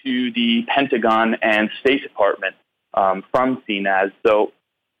into the Pentagon and State Department from CNAS. So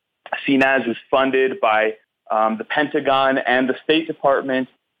CNAS is funded by the Pentagon and the State Department,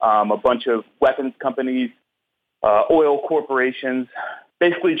 a bunch of weapons companies, oil corporations,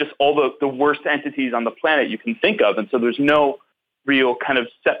 basically just all the worst entities on the planet you can think of. And so there's no real kind of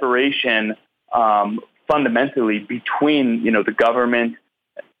separation fundamentally between, the government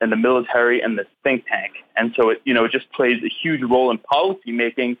and the military and the think tank. And so it just plays a huge role in policy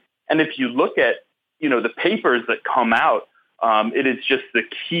making. And if you look at, the papers that come out, it is just the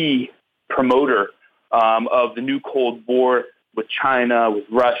key promoter of the new Cold War with China, with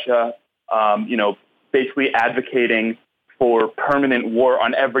Russia, basically advocating for permanent war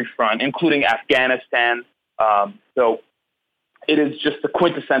on every front, including Afghanistan. So it is just the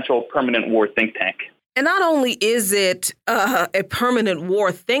quintessential permanent war think tank. And not only is it a permanent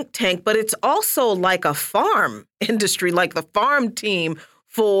war think tank, but it's also like a farm industry, like the farm team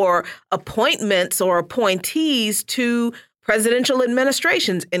for appointments or appointees to presidential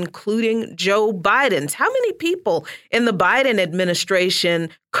administrations, including Joe Biden's. How many people in the Biden administration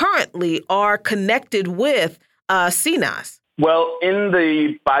currently are connected with CNAS? Well, in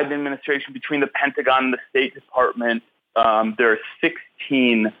the Biden administration, between the Pentagon and the State Department, there are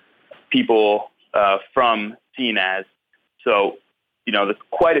 16 people from CNAS. So, there's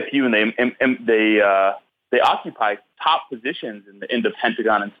quite a few, and they occupy top positions in the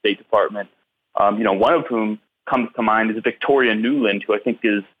Pentagon and State Department. One of whom comes to mind is Victoria Nuland, who I think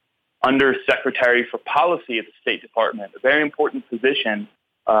is Undersecretary for Policy at the State Department, a very important position.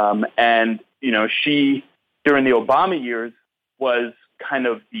 And she, during the Obama years, was kind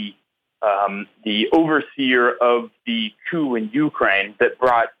of the overseer of the coup in Ukraine that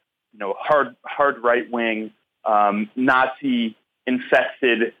brought, hard right-wing,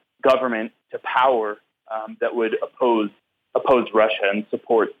 Nazi-infested government to power that would oppose Russia and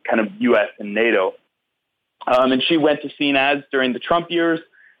support kind of U.S. and NATO. And she went to CNAS during the Trump years,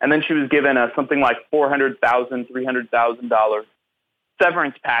 and then she was given something like $400,000, $300,000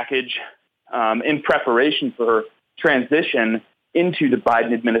 severance package in preparation for her transition into the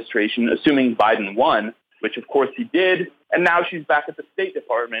Biden administration, assuming Biden won, which of course he did. And now she's back at the State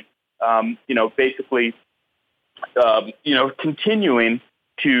Department, basically, continuing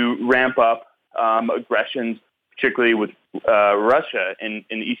to ramp up aggressions, particularly with Russia in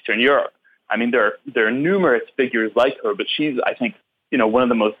Eastern Europe. I mean, there are numerous figures like her, but she's, I think, one of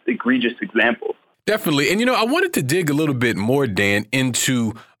the most egregious examples. Definitely. And, I wanted to dig a little bit more, Dan,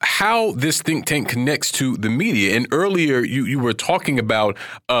 into how this think tank connects to the media. And earlier you were talking about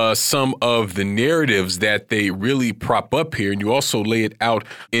some of the narratives that they really prop up here. And you also lay it out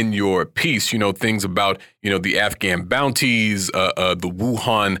in your piece, things about, the Afghan bounties, the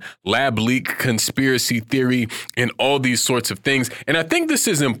Wuhan lab leak conspiracy theory, and all these sorts of things. And I think this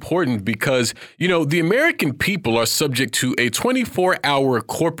is important because, the American people are subject to a 24-hour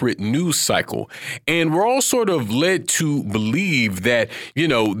corporate news cycle. And we're all sort of led to believe that,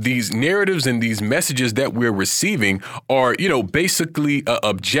 these narratives and these messages that we're receiving are, basically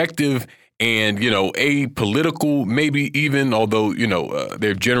objective and, apolitical, maybe even, although,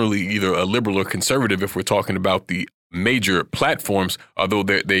 they're generally either a liberal or conservative if we're talking about the major platforms, although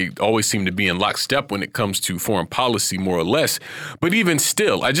they always seem to be in lockstep when it comes to foreign policy, more or less. But even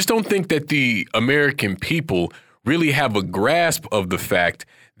still, I just don't think that the American people really have a grasp of the fact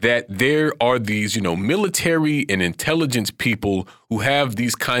that there are these, military and intelligence people who have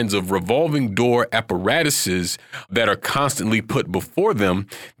these kinds of revolving door apparatuses that are constantly put before them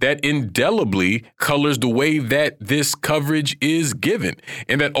that indelibly colors the way that this coverage is given,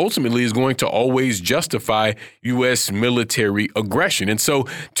 and that ultimately is going to always justify U.S. military aggression. And so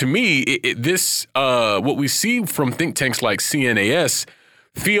to me, what we see from think tanks like CNAS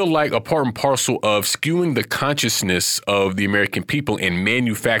feel like a part and parcel of skewing the consciousness of the American people and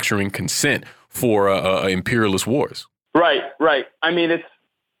manufacturing consent for imperialist wars. Right. I mean, it's,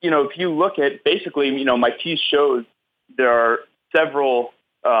 if you look at basically, my piece shows there are several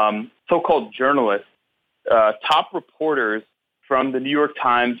so-called journalists, top reporters from the New York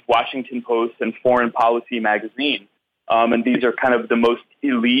Times, Washington Post, and Foreign Policy magazine. And these are kind of the most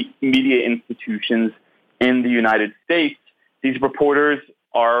elite media institutions in the United States. These reporters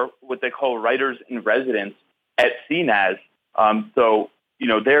are what they call writers in residence at CNAS. So,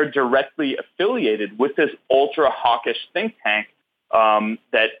 they're directly affiliated with this ultra hawkish think tank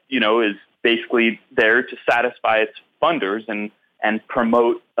that, is basically there to satisfy its funders and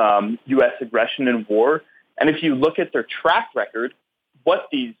promote U.S. aggression and war. And if you look at their track record, what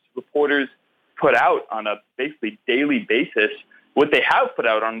these reporters put out on a basically daily basis, what they have put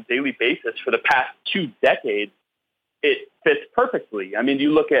out on a daily basis for the past 2 decades, it fits perfectly. I mean,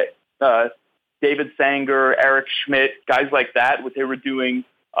 you look at David Sanger, Eric Schmidt, guys like that, what they were doing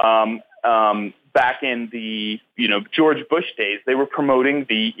back in the George Bush days. They were promoting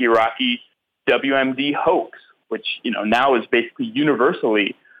the Iraqi WMD hoax, which now is basically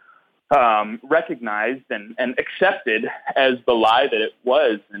universally recognized and accepted as the lie that it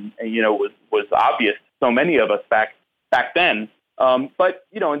was, and was obvious to so many of us back then. But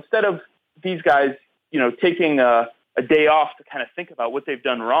instead of these guys taking a day off to kind of think about what they've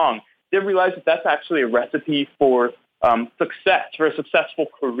done wrong, they realized that that's actually a recipe for success, for a successful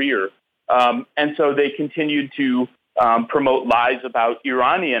career. And so they continued to promote lies about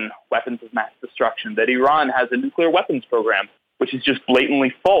Iranian weapons of mass destruction, that Iran has a nuclear weapons program, which is just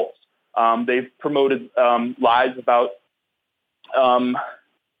blatantly false. They've promoted lies about what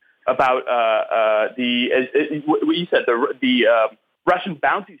you said, the Russian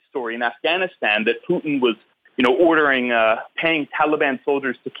bounty story in Afghanistan, that Putin was ordering, paying Taliban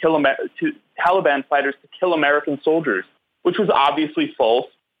soldiers to kill Taliban fighters to kill American soldiers, which was obviously false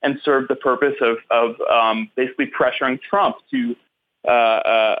and served the purpose of basically pressuring Trump to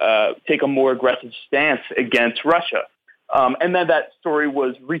take a more aggressive stance against Russia. And then that story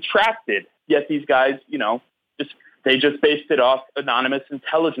was retracted. Yet these guys, they just based it off anonymous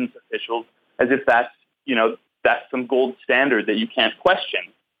intelligence officials, as if that's some gold standard that you can't question.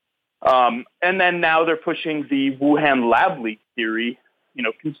 And then now they're pushing the Wuhan lab leak theory,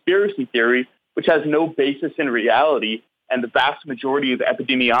 conspiracy theory, which has no basis in reality, and the vast majority of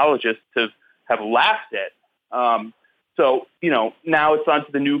epidemiologists have laughed at. So now it's on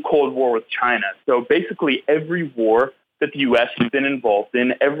to the new Cold War with China. So basically every war that the U.S. has been involved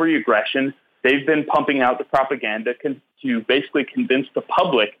in, every aggression, they've been pumping out the propaganda to basically convince the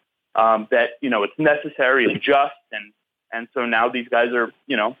public that, it's necessary and just. And so now these guys are,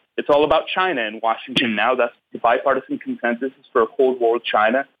 it's all about China in Washington now. That's the bipartisan consensus is for a Cold War with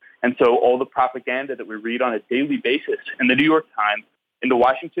China. And so all the propaganda that we read on a daily basis in the New York Times, in the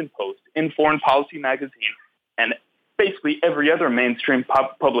Washington Post, in Foreign Policy magazine, and basically every other mainstream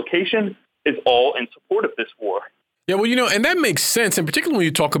publication is all in support of this war. Yeah, well, and that makes sense, and particularly when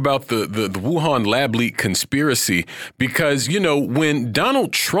you talk about the Wuhan lab leak conspiracy, because, when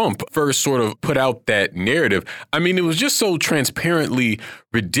Donald Trump first sort of put out that narrative, I mean, it was just so transparently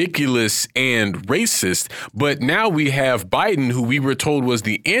ridiculous and racist. But now we have Biden, who we were told was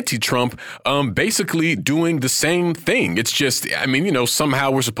the anti-Trump, basically doing the same thing. It's just, I mean,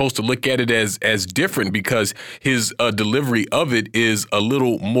 somehow we're supposed to look at it as different because his delivery of it is a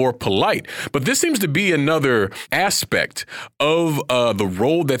little more polite. But this seems to be another aspect of the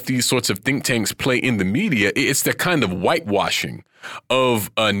role that these sorts of think tanks play in the media. It's the kind of whitewashing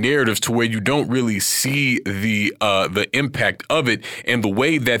of narratives to where you don't really see the impact of it, and the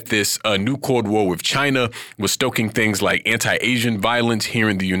way that this new Cold War with China was stoking things like anti-Asian violence here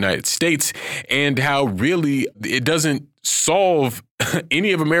in the United States, and how really it doesn't solve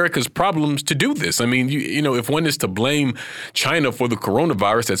any of America's problems to do this. I mean, if one is to blame China for the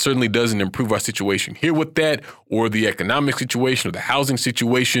coronavirus, that certainly doesn't improve our situation here with that, or the economic situation, or the housing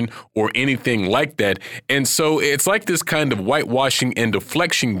situation, or anything like that. And so it's like this kind of whitewashing and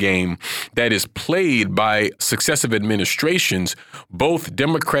deflection game that is played by successive administrations, both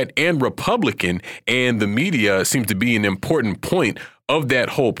Democrat and Republican, and the media seems to be an important point of that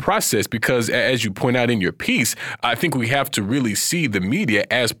whole process, because as you point out in your piece, I think we have to really see the media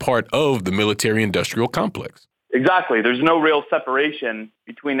as part of the military-industrial complex. Exactly. There's no real separation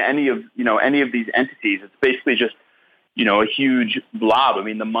between any of these entities. It's basically just, a huge blob. I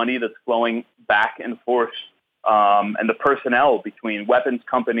mean, the money that's flowing back and forth, and the personnel between weapons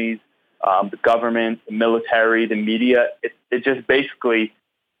companies, the government, the military, the media, it just basically,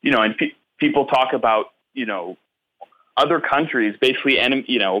 and people talk about, other countries, basically,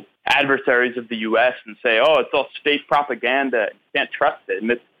 adversaries of the U.S. and say, "Oh, it's all state propaganda. You can't trust it." And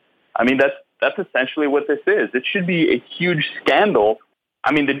that's essentially what this is. It should be a huge scandal.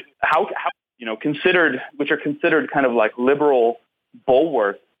 I mean, which are considered kind of like liberal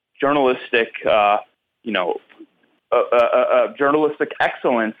bulwark, journalistic, journalistic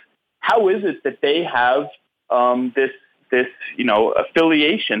excellence. How is it that they have this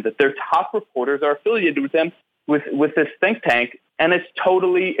affiliation, that their top reporters are affiliated with them? With this think tank, and it's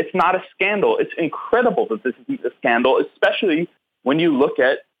not a scandal. It's incredible that this isn't a scandal, especially when you look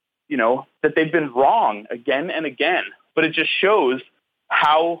at, that they've been wrong again and again. But it just shows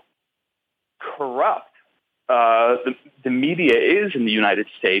how corrupt the media is in the United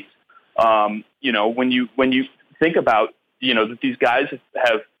States. When you think about, that these guys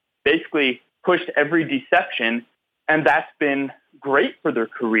have basically pushed every deception, and that's been great for their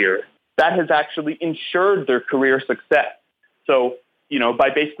career. That has actually ensured their career success. So, by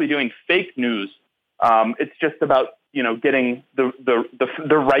basically doing fake news, it's just about, getting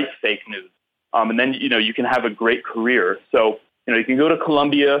the right fake news. And then, you can have a great career. So, you can go to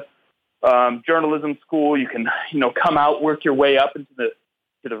Columbia journalism school. You can, come out, work your way up into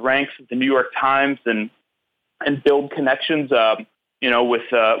the ranks of the New York Times and build connections, with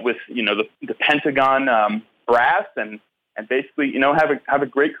the Pentagon brass and basically, have a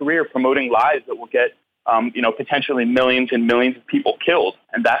great career promoting lies that will get, potentially millions and millions of people killed.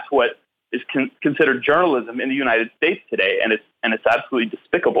 And that's what is considered journalism in the United States today. And it's absolutely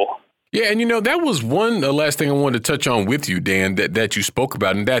despicable. Yeah, and that was the last thing I wanted to touch on with you, Dan, that you spoke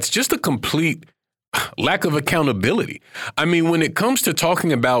about, and that's just a complete lack of accountability. I mean, when it comes to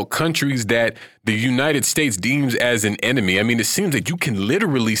talking about countries that the United States deems as an enemy, I mean, it seems that you can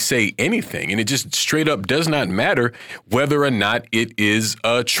literally say anything, and it just straight up does not matter whether or not it is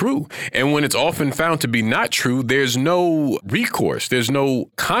true. And when it's often found to be not true, there's no recourse. There's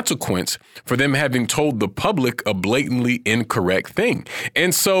no consequence for them having told the public a blatantly incorrect thing.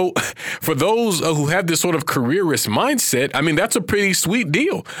 And so for those who have this sort of careerist mindset, I mean, that's a pretty sweet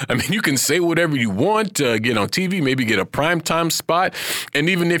deal. I mean, you can say whatever you want, get on TV, maybe get a primetime spot. And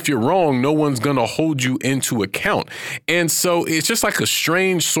even if you're wrong, no one's going to hold you into account. And so it's just like a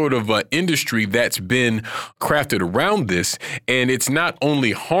strange sort of industry that's been crafted around this. And it's not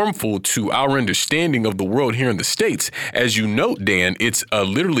only harmful to our understanding of the world here in the States, as you note, Dan, it's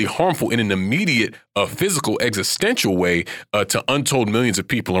literally harmful in an immediate physical, existential way to untold millions of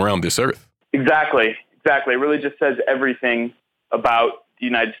people around this earth. Exactly. It really just says everything about the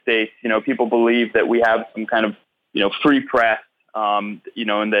United States. People believe that we have some kind of, free press, and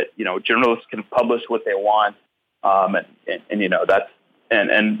that, journalists can publish what they want. You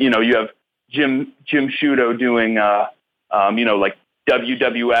have Jim Sciutto doing, like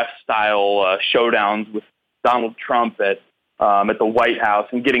WWF style showdowns with Donald Trump at the White House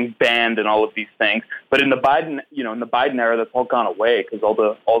and getting banned and all of these things. But in the Biden era, that's all gone away because all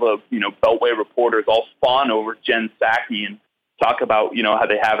the Beltway reporters all fawn over Jen Psaki and talk about, how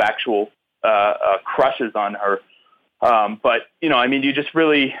they have actual crushes on her. But you just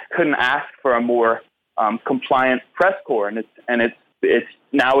really couldn't ask for a more compliant press corps, and it's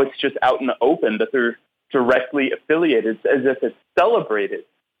now it's just out in the open that they're directly affiliated, as if it's celebrated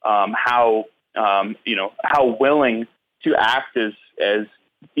how willing to act as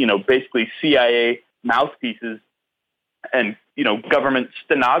basically CIA mouthpieces and government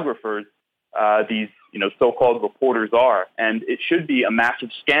stenographers these so-called reporters are, and it should be a massive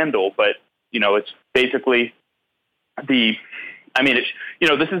scandal, but it's basically this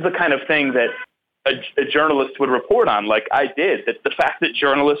is the kind of thing that a journalist would report on, like I did, that the fact that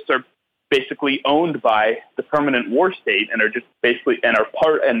journalists are basically owned by the permanent war state and are just basically are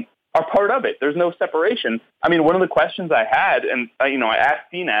part of it. There's no separation. I mean, one of the questions I had, and I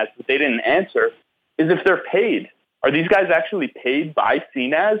asked CNAS, but they didn't answer, is if they're paid. Are these guys actually paid by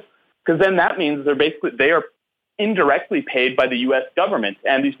CNAS? Because then that means they are indirectly paid by the U.S. government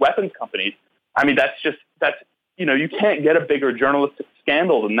and these weapons companies. I mean, that's you can't get a bigger journalistic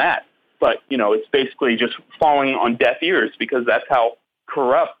scandal than that. But, it's basically just falling on deaf ears because that's how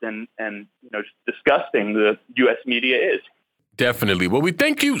corrupt and just disgusting the U.S. media is. Definitely. Well, we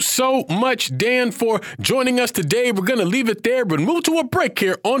thank you so much, Dan, for joining us today. We're going to leave it there, but move to a break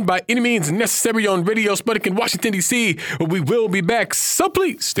here on By Any Means Necessary on Radio Sputnik in Washington, D.C. We will be back, so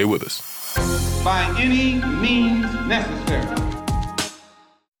please stay with us. By any means necessary.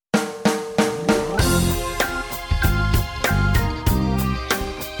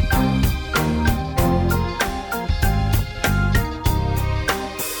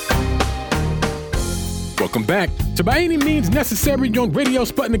 Welcome back to By Any Means Necessary on Radio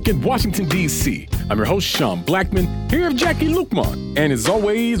Sputnik in Washington, D.C. I'm your host, Sean Blackman, here with Jackie Lukman. And as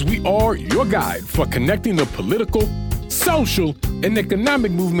always, we are your guide for connecting the political, social, and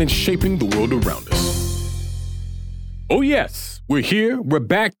economic movements shaping the world around us. Oh, yes, we're here. We're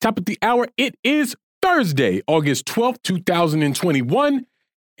back. Top of the hour. It is Thursday, August 12th, 2021.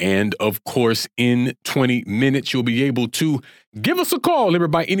 And of course, in 20 minutes, you'll be able to give us a call, ever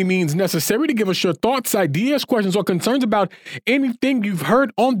by any means necessary, to give us your thoughts, ideas, questions, or concerns about anything you've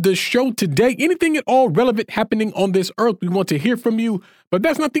heard on the show today, anything at all relevant happening on this earth. We want to hear from you, but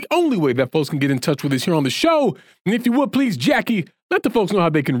that's not the only way that folks can get in touch with us here on the show. And if you would, please, Jackie, let the folks know how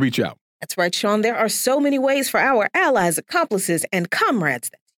they can reach out. That's right, Sean. There are so many ways for our allies, accomplices, and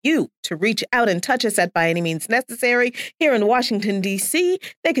comrades, you, to reach out and touch us at By Any Means Necessary here in Washington, D.C.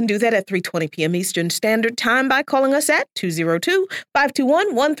 They can do that at 3:20 p.m. Eastern Standard Time by calling us at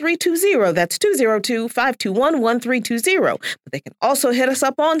 202-521-1320. That's 202-521-1320. But they can also hit us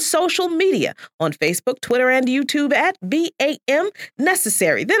up on social media, on Facebook, Twitter, and YouTube at BAM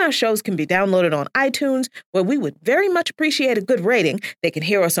Necessary. Then our shows can be downloaded on iTunes, where we would very much appreciate a good rating. They can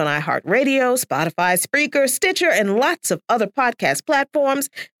hear us on iHeartRadio, Spotify, Spreaker, Stitcher, and lots of other podcast platforms.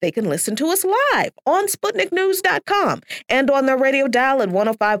 They can listen to us live on SputnikNews.com and on their radio dial at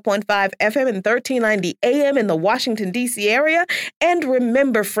 105.5 FM and 1390 AM in the Washington, D.C. area. And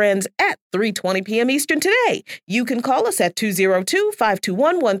remember, friends, at 3:20 p.m. Eastern today, you can call us at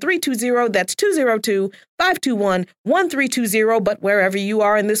 202-521-1320. That's 202-521-1320. But wherever you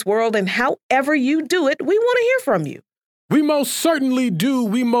are in this world and however you do it, we want to hear from you. We most certainly do.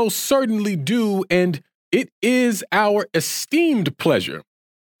 We most certainly do. And it is our esteemed pleasure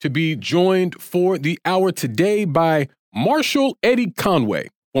to be joined for the hour today by Marshall Eddie Conway,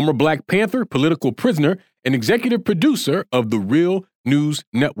 former Black Panther political prisoner and executive producer of the Real News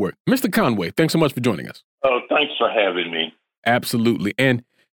Network. Mr. Conway, thanks so much for joining us. Oh, thanks for having me. Absolutely. And,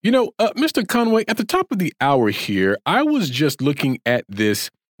 Mr. Conway, at the top of the hour here, I was just looking at this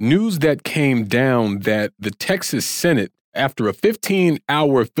news that came down that the Texas Senate, after a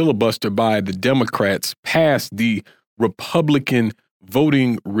 15-hour filibuster by the Democrats, passed the Republican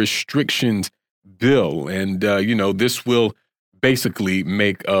voting restrictions bill. And, this will basically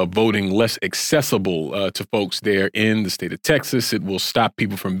make voting less accessible to folks there in the state of Texas. It will stop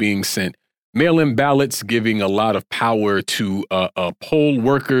people from being sent mail-in ballots, giving a lot of power to poll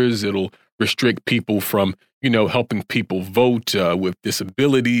workers. It'll restrict people from, helping people vote with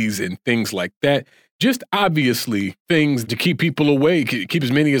disabilities and things like that. Just obviously things to keep people away, keep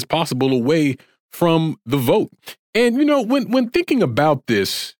as many as possible away from the vote. And, when thinking about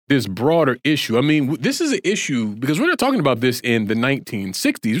this broader issue, I mean, this is an issue because we're not talking about this in the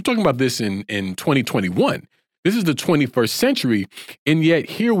 1960s. We're talking about this in 2021. This is the 21st century. And yet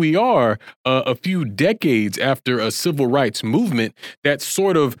here we are a few decades after a civil rights movement that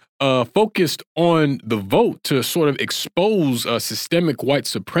sort of focused on the vote to sort of expose systemic white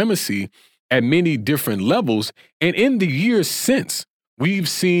supremacy at many different levels. And in the years since, we've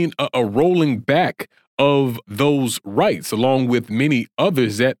seen a rolling back of those rights, along with many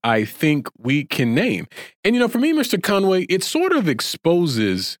others that I think we can name. And, for me, Mr. Conway, it sort of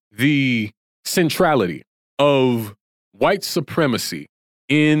exposes the centrality of white supremacy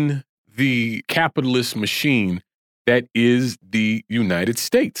in the capitalist machine that is the United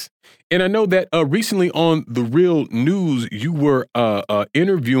States. And I know that recently on The Real News, you were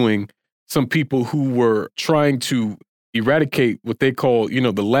interviewing some people who were trying to eradicate what they call,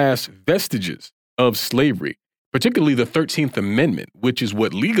 the last vestiges of slavery, particularly the 13th Amendment, which is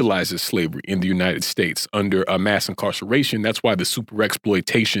what legalizes slavery in the United States under mass incarceration. That's why the super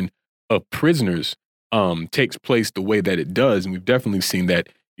exploitation of prisoners takes place the way that it does. And we've definitely seen that,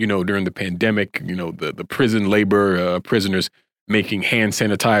 during the pandemic, the prison labor, prisoners making hand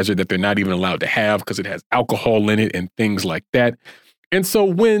sanitizer that they're not even allowed to have because it has alcohol in it and things like that. And so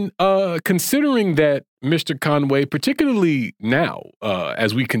when considering that, Mr. Conway, particularly now,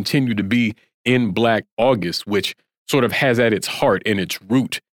 as we continue to be in Black August, which sort of has at its heart and its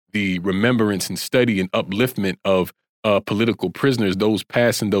root the remembrance and study and upliftment of political prisoners, those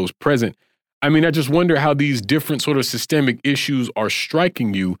past and those present. I mean, I just wonder how these different sort of systemic issues are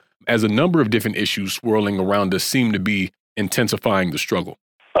striking you as a number of different issues swirling around us seem to be intensifying the struggle.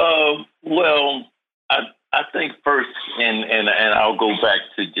 Well, I think first, and I'll go back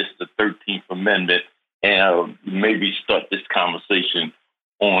to just the 13th Amendment and maybe start this conversation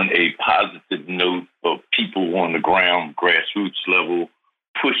on a positive note of people on the ground, grassroots level,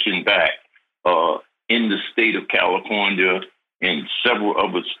 pushing back in the state of California and several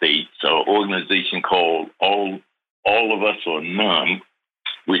other states. An organization called All of Us or None,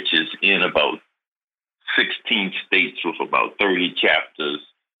 which is in about 16 states with about 30 chapters,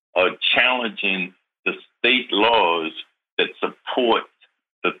 challenging the state laws that support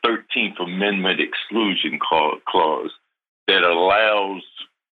the 13th Amendment exclusion clause that allows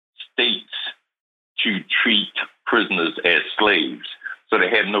states to treat prisoners as slaves. So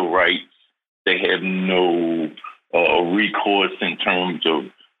they have no rights. They have no recourse in terms of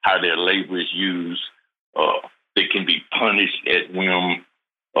how their labor is used. They can be punished at whim,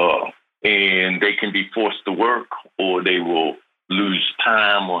 and they can be forced to work, or they will lose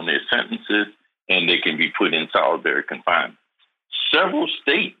time on their sentences, and they can be put in solitary confinement. Several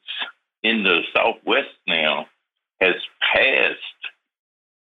states in the Southwest now has passed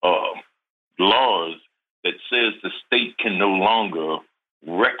laws that says the state can no longer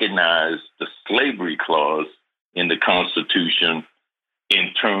recognize the slavery clause in the Constitution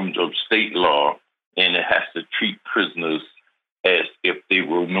in terms of state law, and it has to treat prisoners as if they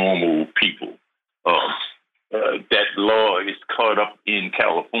were normal people. That law is caught up in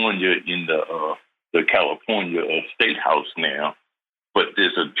California in the California State House now, but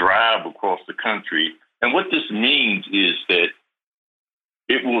there's a drive across the country. And what this means is that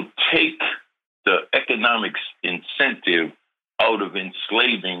it will take the economic incentive out of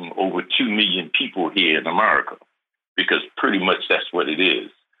enslaving over 2 million people here in America, because pretty much that's what it is.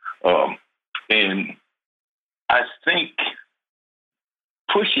 And I think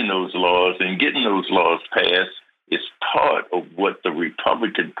pushing those laws and getting those laws passed is part of what the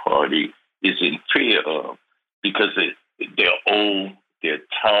Republican Party is in fear of, because they're old, they're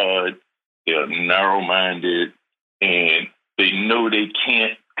tired, they're narrow-minded, and they know they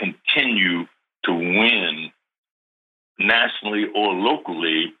can't continue to win nationally or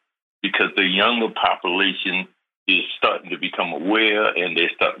locally because the younger population is starting to become aware, and they're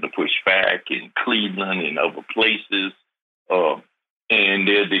starting to push back in Cleveland and other places, and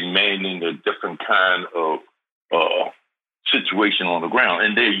they're demanding a different kind of situation on the ground.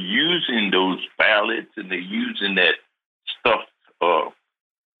 And they're using those ballots and they're using that stuff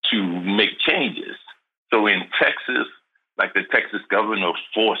to make changes. So in Texas, like the Texas governor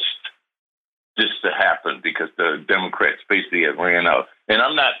forced this to happen because the Democrats basically had ran out. And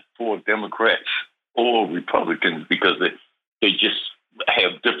I'm not for Democrats or Republicans because they just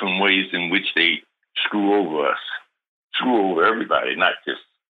have different ways in which they screw over us, screw over everybody, not just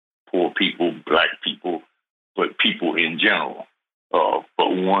poor people, black people, but people in general.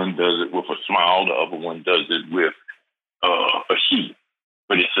 But one does it with a smile, the other one does it with a sheet.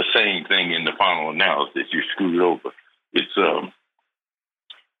 But it's the same thing in the final analysis. You're screwed over. It's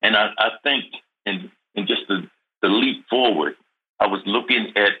and I think, and just the leap forward, I was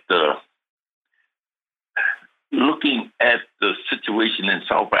looking at the situation in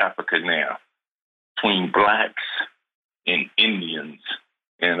South Africa now between blacks and Indians,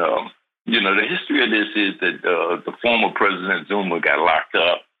 and the history of this is that the former President Zuma got locked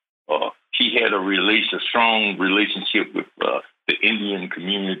up. He had a strong relationship with the Indian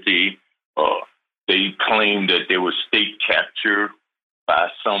community. They claimed that there was state capture by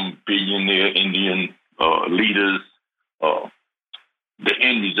some billionaire Indian leaders. The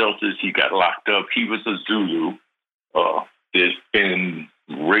end result is he got locked up. He was a Zulu. There's been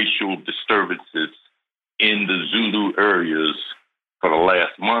racial disturbances in the Zulu areas for the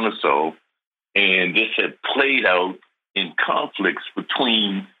last month or so, and this had played out in conflicts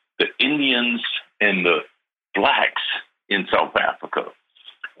between the Indians and the blacks in South Africa.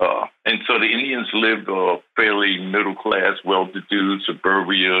 And so the Indians lived fairly middle-class, well-to-do,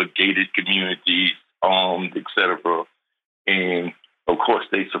 suburbia, gated communities, armed, etc. And, of course,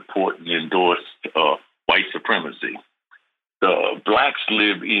 they support and endorse white supremacy. The blacks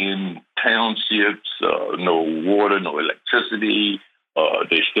live in townships, no water, no electricity.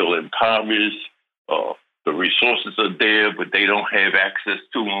 They're still impoverished. The resources are there, but they don't have access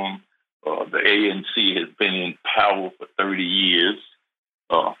to them. The ANC has been in power for 30 years.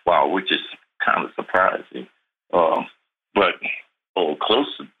 Wow, which is kind of surprising. But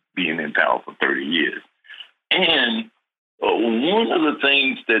close to being in power for 30 years. And one of the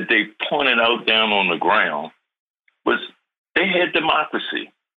things that they pointed out down on the ground was they had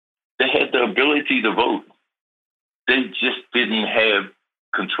democracy. They had the ability to vote. They just didn't have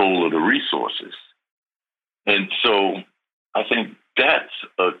control of the resources. And so I think that's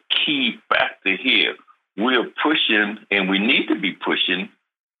a key factor here. We're pushing, and we need to be pushing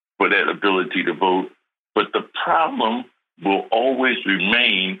for that ability to vote. But the problem will always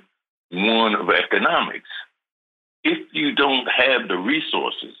remain one of economics. If you don't have the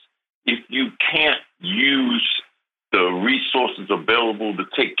resources, if you can't use the resources available to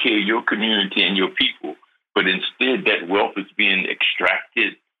take care of your community and your people, but instead that wealth is being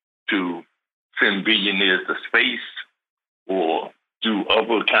extracted to send billionaires to space or do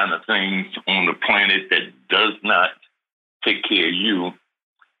other kind of things on the planet that does not take care of you,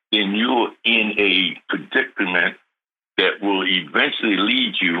 then you're in a predicament that will eventually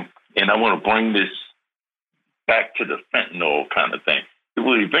lead you, and I want to bring this back to the fentanyl kind of thing. It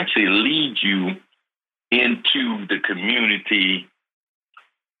will eventually lead you into the community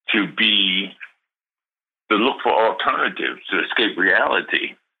to look for alternatives, to escape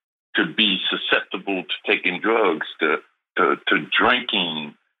reality, to be susceptible to taking drugs, to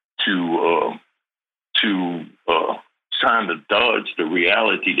drinking, to trying to dodge the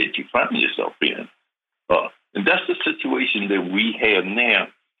reality that you find yourself in. And that's the situation that we have now.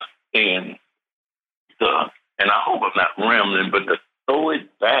 And I hope I'm not rambling, but to throw it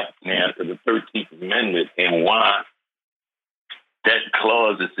back now to the 13th Amendment and why that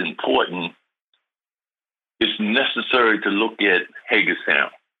clause is important, it's necessary to look at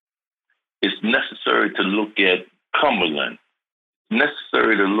Hagerstown. It's necessary to look at Cumberland. It's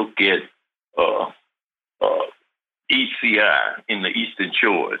necessary to look at ECI in the Eastern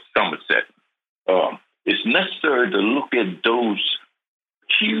Shores, Somerset. It's necessary to look at those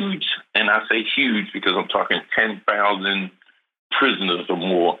huge, and I say huge because I'm talking 10,000 prisoners or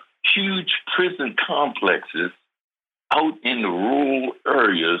more, huge prison complexes out in the rural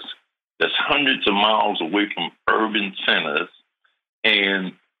areas that's hundreds of miles away from urban centers.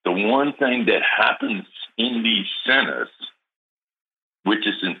 And the one thing that happens in these centers, which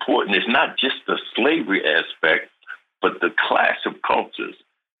is important, is not just the slavery aspect, but the clash of cultures.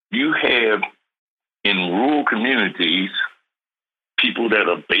 You have in rural communities people that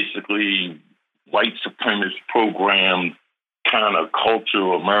are basically white supremacist programmed kind of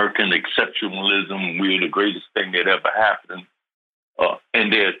culture, American exceptionalism, we're the greatest thing that ever happened.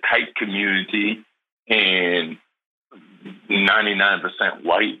 And they're a tight community and 99%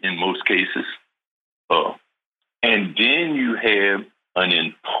 white in most cases. And then you have an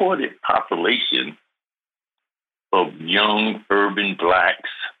imported population of young urban blacks,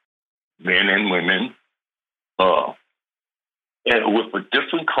 men and women, and with a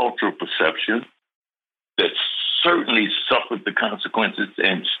different cultural perception that certainly suffered the consequences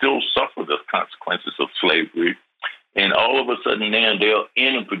and still suffer the consequences of slavery. And all of a sudden now they're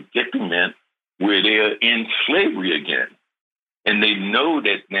in a predicament where they're in slavery again. And they know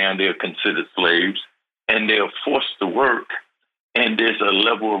that now they're considered slaves and they're forced to work. And there's a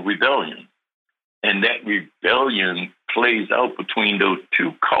level of rebellion. And that rebellion plays out between those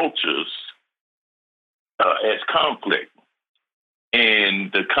two cultures as conflict.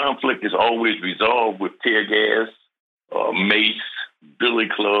 And the conflict is always resolved with tear gas, mace, billy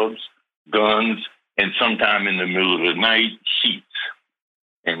clubs, guns, and sometime in the middle of the night, sheets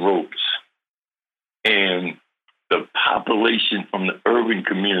and ropes. And the population from the urban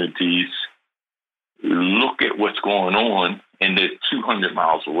communities look at what's going on, and they're 200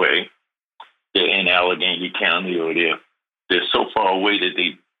 miles away. They're in Allegheny County, or they're so far away that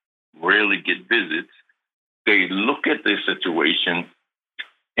they rarely get visits. They look at their situation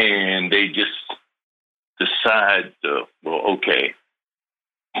and they just decide, well, okay,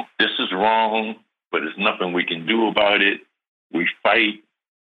 this is wrong, but there's nothing we can do about it. We fight.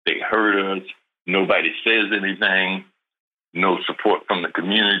 They hurt us. Nobody says anything. No support from the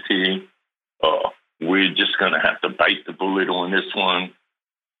community. We're just going to have to bite the bullet on this one.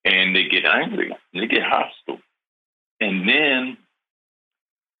 And they get angry. They get hostile. And then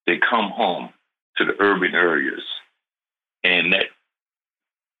they come home to the urban areas. And that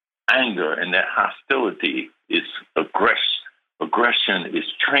anger and that hostility is aggression is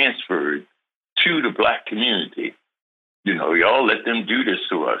transferred to the Black community. You know, y'all let them do this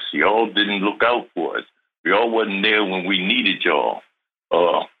to us. Y'all didn't look out for us. Y'all wasn't there when we needed y'all.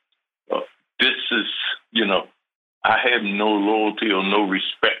 This is, you know, I have no loyalty or no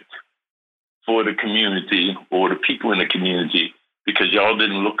respect for the community or the people in the community because y'all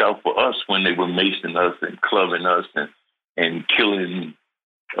didn't look out for us when they were macing us and clubbing us and killing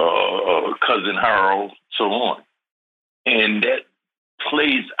Cousin Harold, so on. And that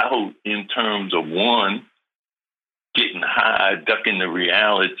plays out in terms of, one, getting high, ducking the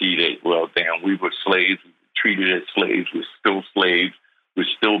reality that, well, damn, we were slaves, we were treated as slaves, we're still slaves, we're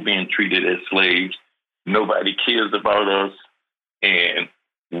still being treated as slaves. Nobody cares about us, and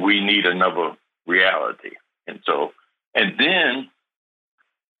we need another reality. And then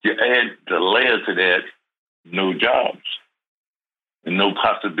you add the layer to that, no jobs and no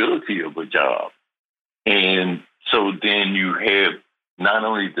possibility of a job. And so then you have not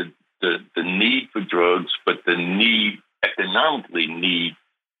only the need for drugs, but the economically need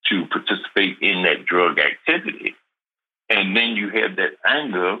to participate in that drug activity. And then you have that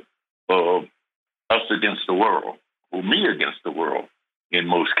anger of us against the world, or me against the world in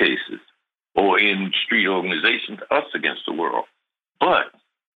most cases, or in street organizations, us against the world. But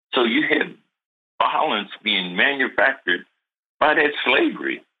so you have violence being manufactured by that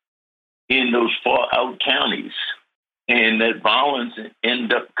slavery in those far out counties. And that violence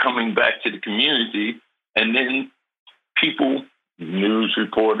end up coming back to the community, and then people news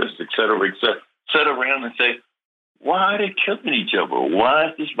reporters, et cetera, sit around and say, why are they killing each other? Why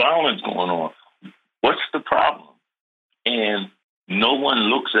is this violence going on? What's the problem? And no one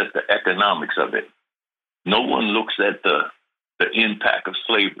looks at the economics of it. No one looks at the impact of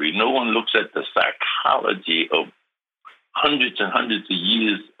slavery. No one looks at the psychology of hundreds and hundreds of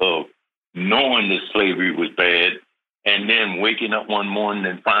years of knowing that slavery was bad and then waking up one morning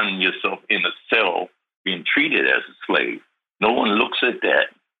and finding yourself in a cell being treated as a slave. No one looks at that.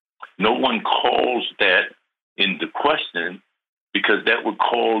 No one calls that into question, because that would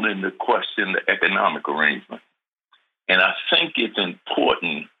call into question the economic arrangement. And I think it's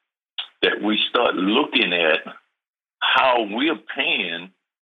important that we start looking at how we're paying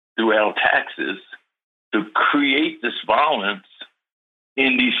through our taxes to create this violence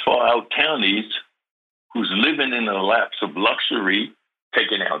in these far-out counties who's living in a lapse of luxury,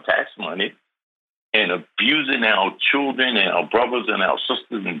 taking our tax money and abusing our children and our brothers and our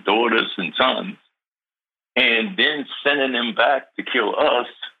sisters and daughters and sons, and then sending them back to kill us,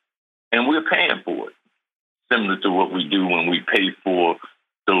 and we're paying for it, similar to what we do when we pay for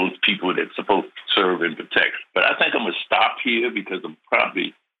those people that's supposed to serve and protect. But I think I'm going to stop here because I'm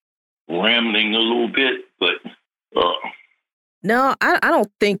probably rambling a little bit, but... No, I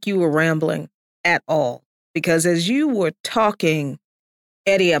don't think you were rambling at all, because as you were talking,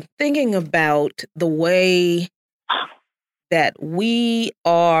 Eddie, I'm thinking about the way that we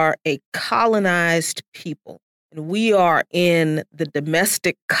are a colonized people, and we are in the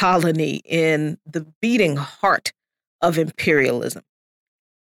domestic colony, in the beating heart of imperialism.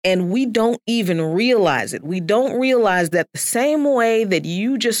 And we don't even realize it. We don't realize that the same way that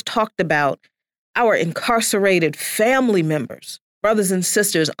you just talked about our incarcerated family members, brothers and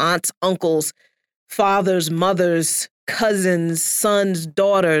sisters, aunts, uncles, fathers, mothers, cousins, sons,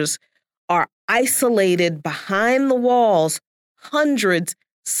 daughters, are isolated behind the walls hundreds,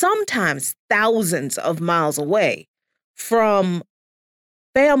 sometimes thousands of miles away from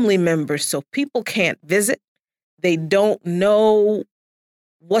family members. So people can't visit. They don't know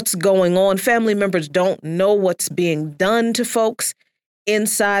what's going on. Family members don't know what's being done to folks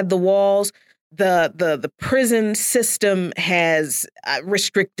inside the walls. The prison system has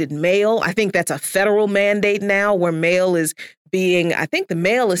restricted mail. I think that's a federal mandate now, where mail is I think the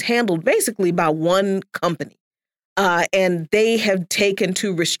mail is handled basically by one company. And they have taken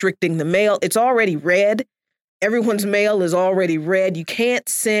to restricting the mail. It's already read. Everyone's mail is already read. You can't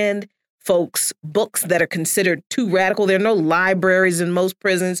send folks books that are considered too radical. There are no libraries in most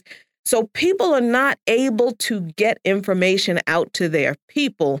prisons. So people are not able to get information out to their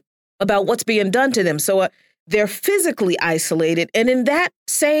people about what's being done to them. So they're physically isolated. And in that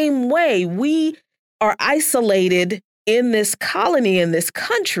same way, we are isolated in this colony, in this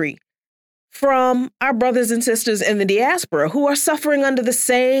country, from our brothers and sisters in the diaspora who are suffering under the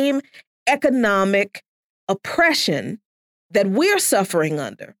same economic oppression that we're suffering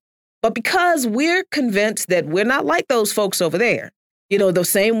under. But because we're convinced that we're not like those folks over there, you know, the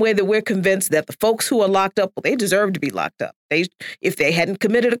same way that we're convinced that the folks who are locked up, well, they deserve to be locked up. If they hadn't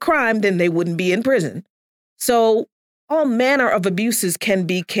committed a crime, then they wouldn't be in prison. So all manner of abuses can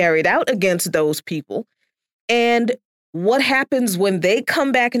be carried out against those people. And what happens when they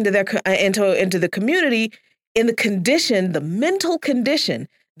come back into the community in the mental condition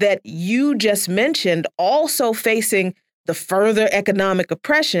that you just mentioned, also facing the further economic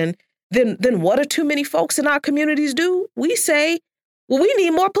oppression, then what do too many folks in our communities do? We say, well, we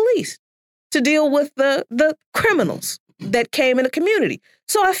need more police to deal with the criminals that came in the community.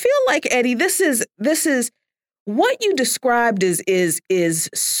 So I feel like, Eddie, this is what you described is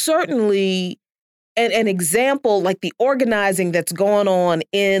certainly an example, like the organizing that's going on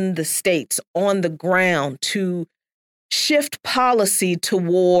in the states on the ground to shift policy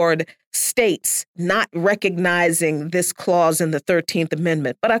toward states not recognizing this clause in the 13th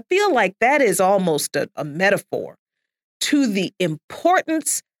Amendment. But I feel like that is almost a metaphor to the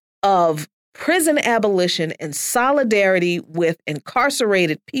importance of prison abolition and solidarity with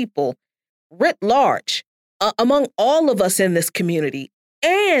incarcerated people writ large among all of us in this community,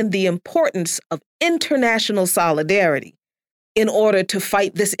 and the importance of international solidarity in order to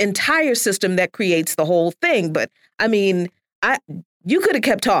fight this entire system that creates the whole thing. But I mean, you could have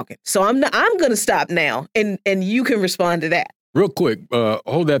kept talking, so I'm going to stop now, and you can respond to that. Real quick,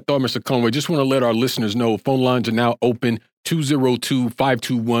 hold that thought, Mr. Conway. Just want to let our listeners know phone lines are now open,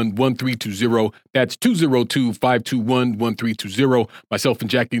 202-521-1320. That's 202-521-1320. Myself and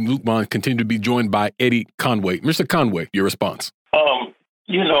Jackie Lukman continue to be joined by Eddie Conway. Mr. Conway, your response.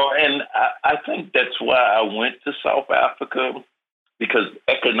 And I think that's why I went to South Africa, because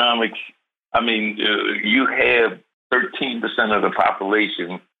economics, you have 13% of the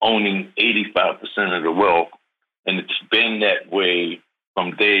population owning 85% of the wealth. And it's been that way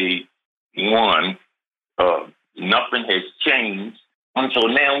from day one. Nothing has changed. And so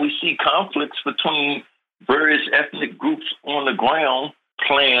now we see conflicts between various ethnic groups on the ground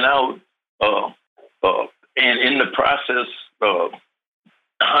playing out. And in the process,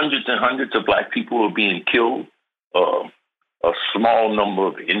 hundreds and hundreds of Black people are being killed. A small number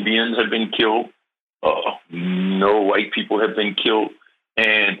of Indians have been killed. No white people have been killed.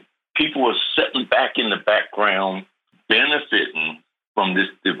 And people are sitting back in the background, benefiting from this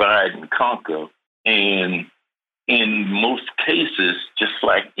divide and conquer. And in most cases, just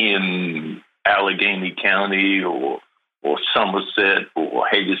like in Allegheny County or Somerset or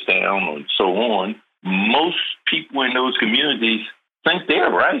Hagerstown and so on, most people in those communities think they're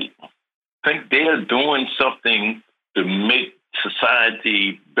right, think they're doing something to make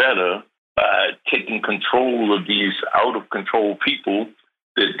society better by taking control of these out-of-control people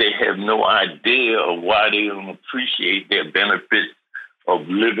that they have no idea of why they don't appreciate their benefits of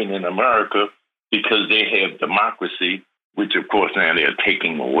living in America because they have democracy, which, of course, now they're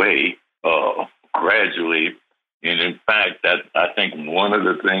taking away gradually. And in fact, I think one of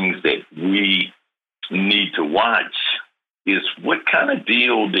the things that we need to watch is what kind of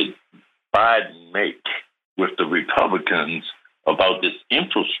deal did Biden make with the Republicans about this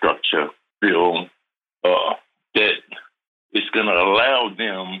infrastructure bill that is going to allow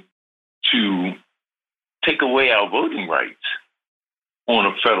them to take away our voting rights on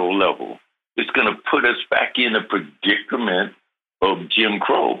a federal level. It's going to put us back in a predicament of Jim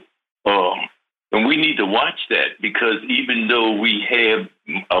Crow. And we need to watch that because even though we have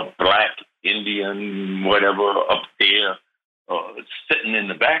a Black, Indian, whatever up there sitting in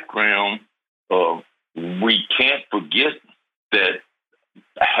the background, we can't forget that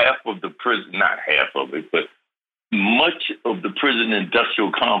half of the prison, not half of it, but much of the prison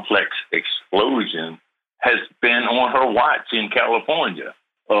industrial complex explosion has been on her watch in California.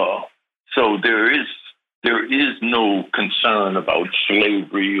 So there is no concern about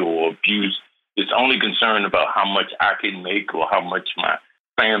slavery or abuse. It's only concern about how much I can make or how much my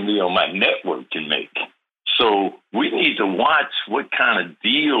family or my network can make. So we need to watch what kind of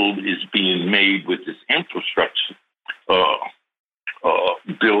deal is being made with this infrastructure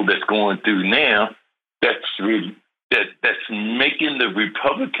bill that's going through now. That's making the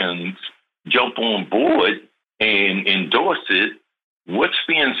Republicans jump on board and endorse it. What's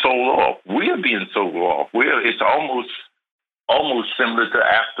being sold off? We're being sold off. It's almost similar to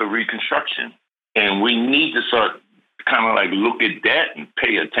after Reconstruction. And we need to start kind of like look at that and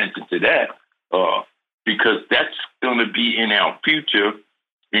pay attention to that because that's going to be in our future.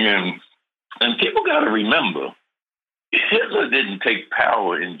 And people got to remember, Hitler didn't take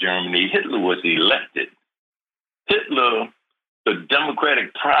power in Germany. Hitler was elected. Hitler, the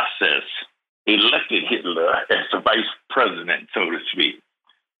democratic process, elected Hitler as the vice president, so to speak.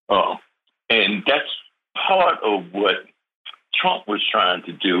 And that's part of what Trump was trying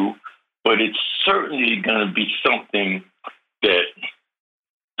to do, but it's certainly going to be something that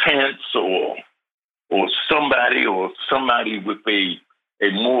Pence or somebody with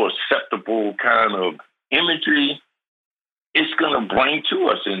a more acceptable kind of imagery is going to bring to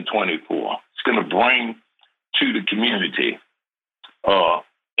us in 24. It's going to bring to the community.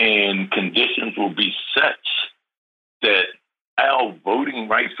 And conditions will be such that our voting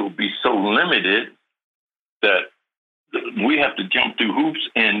rights will be so limited that we have to jump through hoops.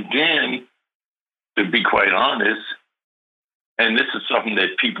 And then, to be quite honest, and this is something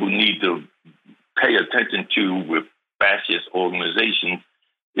that people need to pay attention to with fascist organizations,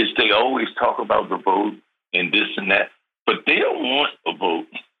 is they always talk about the vote and this and that, but they don't want a vote.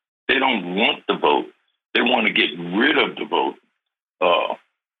 They don't want the vote. They want to get rid of the vote.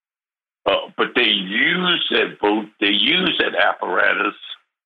 But they use that vote, they use that apparatus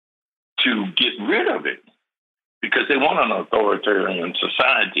to get rid of it because they want an authoritarian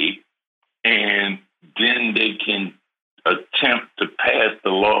society, and then they can attempt to pass the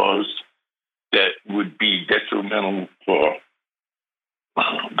laws that would be detrimental for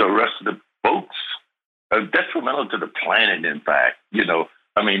the rest of the folks, detrimental to the planet, in fact,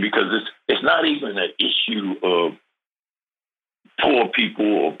 because it's not even an issue of poor people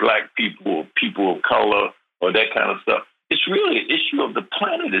or Black people or people of color or that kind of stuff. It's really an issue of the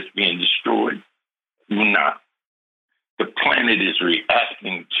planet that's being destroyed. Nah. The planet is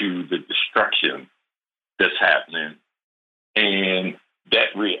reacting to the destruction that's happening. And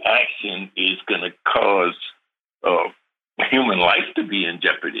that reaction is going to cause human life to be in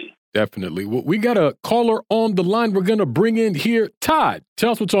jeopardy. Definitely. Well, we got a caller on the line we're going to bring in here. Todd,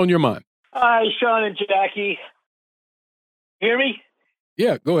 tell us what's on your mind. Hi, Sean and Jackie. Hear me?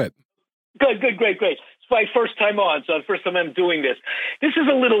 Yeah, go ahead. Good, great. It's my first time on, so the first time I'm doing this. This is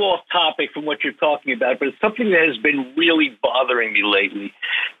a little off topic from what you're talking about, but it's something that has been really bothering me lately.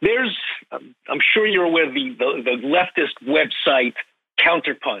 There's, I'm sure you're aware of the leftist website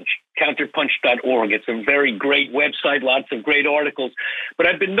counterpunch.org. It's a very great website, lots of great articles. But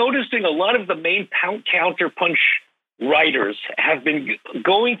I've been noticing a lot of the main counterpunch writers have been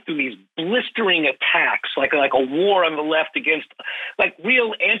going through these blistering attacks, like a war on the left against like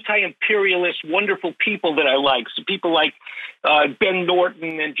real anti-imperialist, wonderful people that I like. So people like Ben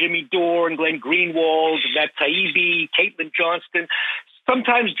Norton and Jimmy Dore and Glenn Greenwald, Matt Taibbi, Caitlin Johnston.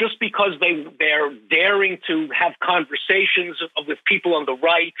 Sometimes just because they're daring to have conversations with people on the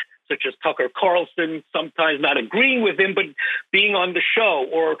right, such as Tucker Carlson, sometimes not agreeing with him, but being on the show,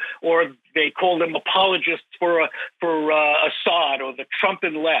 or they call them apologists for Assad or the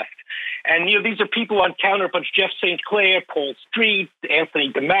Trumpian left. And, these are people on Counterpunch, Jeff St. Clair, Paul Street,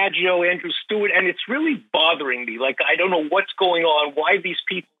 Anthony DiMaggio, Andrew Stewart, and it's really bothering me. Like, I don't know what's going on, why these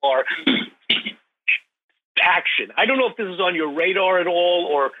people are action. I don't know if this is on your radar at all,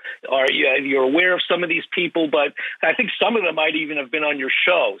 or you're aware of some of these people, but I think some of them might even have been on your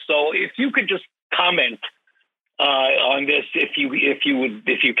show. So if you could just comment on this, if you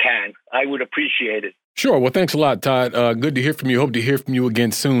can, I would appreciate it. Sure. Well, thanks a lot, Todd. Good to hear from you. Hope to hear from you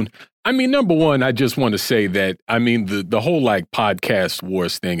again soon. I mean, number one, I just want to say that, I mean, the whole podcast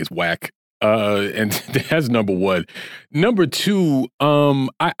wars thing is whack. And that's number one. Number two,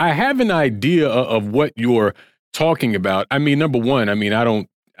 I have an idea of what you're talking about. I mean, number one, I mean, I don't,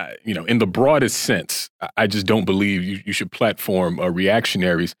 in the broadest sense, I just don't believe you should platform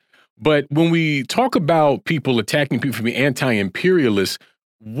reactionaries. But when we talk about people attacking people for being anti-imperialists,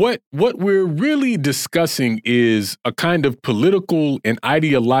 what we're really discussing is a kind of political and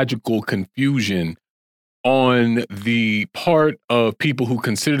ideological confusion on the part of people who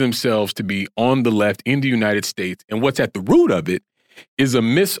consider themselves to be on the left in the United States. And what's at the root of it is a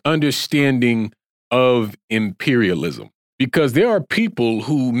misunderstanding of imperialism. Because there are people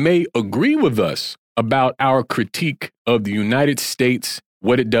who may agree with us about our critique of the United States,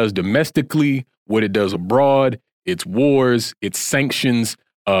 what it does domestically, what it does abroad, its wars, its sanctions,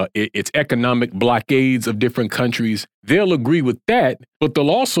 its economic blockades of different countries. They'll agree with that, but they'll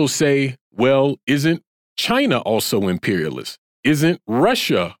also say, well, isn't China also imperialist? Isn't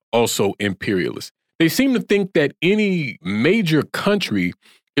Russia also imperialist? They seem to think that any major country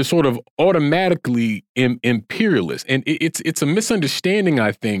is sort of automatically imperialist. And it's a misunderstanding,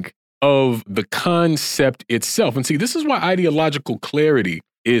 I think, of the concept itself. And see, this is why ideological clarity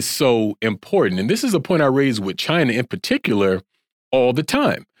is so important. And this is a point I raise with China in particular all the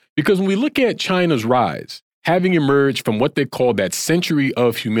time. Because when we look at China's rise, having emerged from what they call that century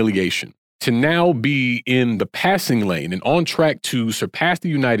of humiliation, to now be in the passing lane and on track to surpass the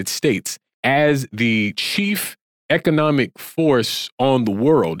United States as the chief economic force on the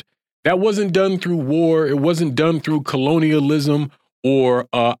world, that wasn't done through war. It wasn't done through colonialism or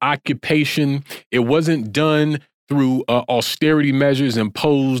occupation. It wasn't done through austerity measures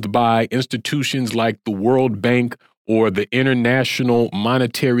imposed by institutions like the World Bank or the International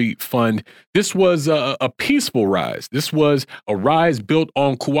Monetary Fund. This was a peaceful rise. This was a rise built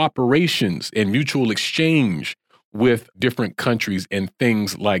on cooperations and mutual exchange with different countries and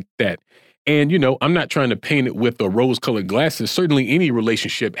things like that. And, I'm not trying to paint it with rose-colored glasses. Certainly any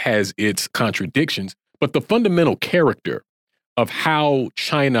relationship has its contradictions, but the fundamental character of how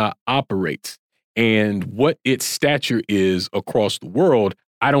China operates and what its stature is across the world,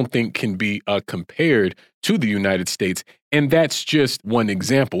 I don't think can be compared to the United States. And that's just one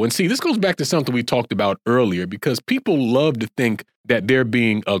example. And see, this goes back to something we talked about earlier, because people love to think that they're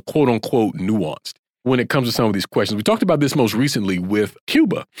being quote unquote nuanced when it comes to some of these questions. We talked about this most recently with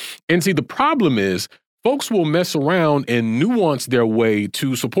Cuba. And see, the problem is folks will mess around and nuance their way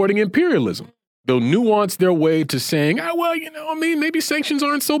to supporting imperialism. They'll nuance their way to saying, maybe sanctions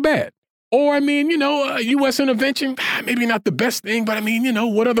aren't so bad. Or, U.S. intervention, maybe not the best thing, but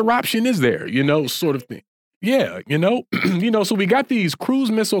what other option is there, sort of thing. Yeah, so we got these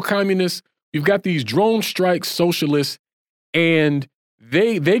cruise missile communists, we've got these drone strike socialists, and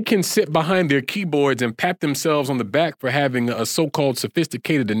they can sit behind their keyboards and pat themselves on the back for having a so-called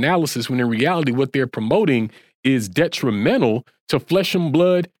sophisticated analysis, when in reality what they're promoting is detrimental to flesh and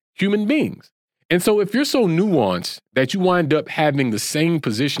blood human beings. And so if you're so nuanced that you wind up having the same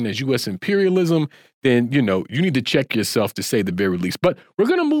position as U.S. imperialism, then, you need to check yourself, to say the very least. But we're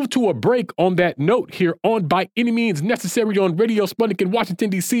going to move to a break on that note here on By Any Means Necessary on Radio Sputnik in Washington,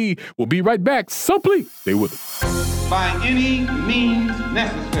 D.C. We'll be right back. So please stay with us. By any means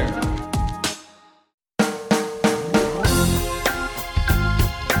necessary.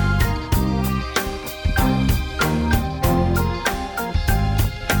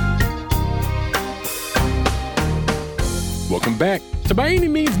 back to By Any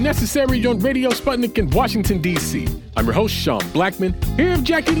Means Necessary on Radio Sputnik in Washington, D.C. I'm your host, Sean Blackman, here with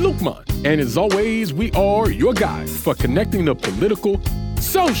Jackie Lukman. And as always, we are your guide for connecting the political,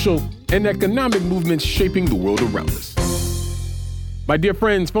 social, and economic movements shaping the world around us. My dear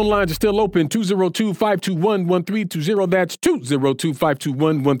friends, phone lines are still open, 202-521-1320. That's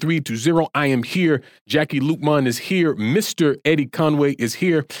 202-521-1320. I am here. Jackie Lukman is here. Mr. Eddie Conway is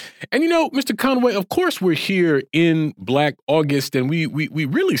here. And you know, Mr. Conway, of course we're here in Black August, and we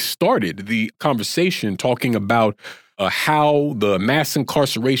really started the conversation talking about how the mass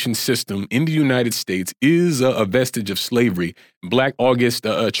incarceration system in the United States is a vestige of slavery. Black August,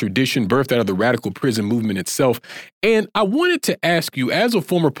 a tradition birthed out of the radical prison movement itself. And I wanted to ask you, as a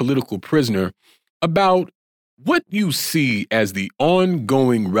former political prisoner, about what you see as the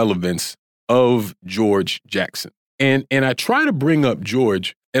ongoing relevance of George Jackson. And I try to bring up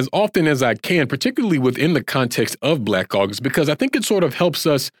George as often as I can, particularly within the context of Black August, because I think it sort of helps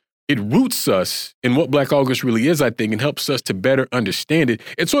us. It roots us in what Black August really is, I think, and helps us to better understand it.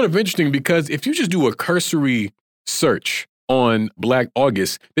 It's sort of interesting because if you just do a cursory search on Black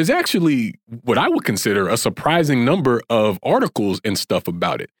August, there's actually what I would consider a surprising number of articles and stuff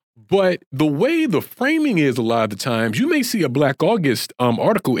about it. But the way the framing is a lot of the times, you may see a Black August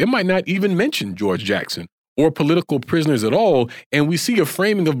article. It might not even mention George Jackson or political prisoners at all. And we see a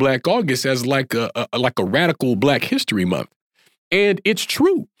framing of Black August as like a radical Black History Month. And it's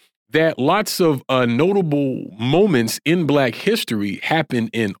true that lots of notable moments in Black history happen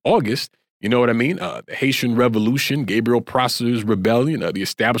in August. You know what I mean? The Haitian Revolution, Gabriel Prosper's rebellion, the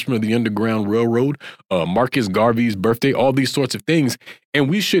establishment of the Underground Railroad, Marcus Garvey's birthday, all these sorts of things. And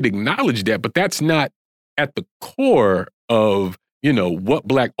we should acknowledge that, but that's not at the core of, you know, what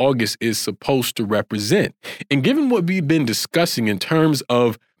Black August is supposed to represent. And given what we've been discussing in terms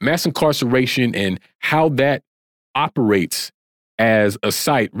of mass incarceration and how that operates as a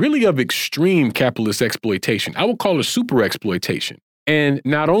site really of extreme capitalist exploitation. I would call it super exploitation. And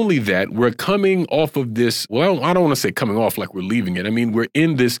not only that, we're coming off of this, well, I don't want to say coming off like we're leaving it. I mean, we're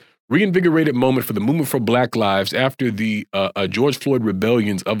in this reinvigorated moment for the movement for Black lives after the George Floyd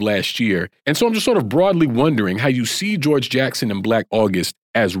rebellions of last year. And so I'm just sort of broadly wondering how you see George Jackson and Black August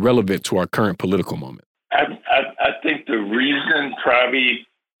as relevant to our current political moment. I think the reason probably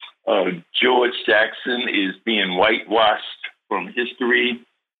George Jackson is being whitewashed from history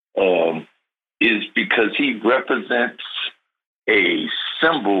is because he represents a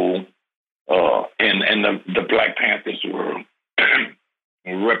symbol, and the Black Panthers were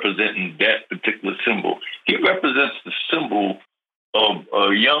representing that particular symbol. He represents the symbol of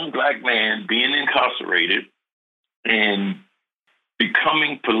a young Black man being incarcerated and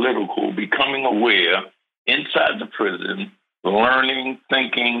becoming political, becoming aware inside the prison, learning,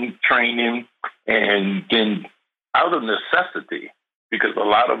 thinking, training, and then out of necessity, because a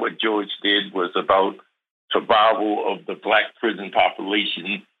lot of what George did was about survival of the Black prison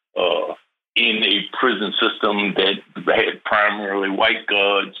population in a prison system that had primarily white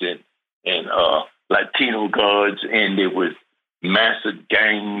guards and Latino guards, and there was massive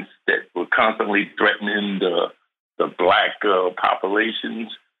gangs that were constantly threatening the Black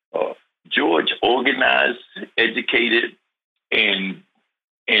populations. George organized, educated, and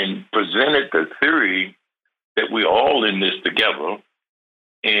presented the theory that we're all in this together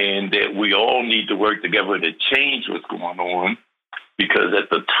and that we all need to work together to change what's going on, because at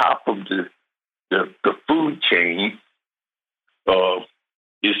the top of the food chain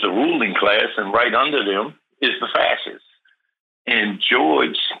is the ruling class, and right under them is the fascists. And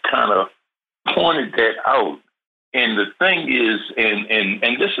George kind of pointed that out. And the thing is,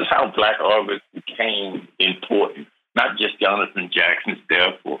 and this is how Black August became important, not just Jonathan Jackson's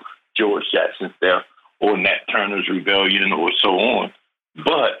death or George Jackson's death or Nat Turner's rebellion or so on,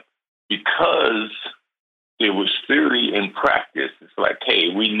 but because there was theory and practice. It's like, hey,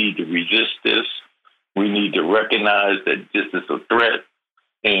 we need to resist this. We need to recognize that this is a threat,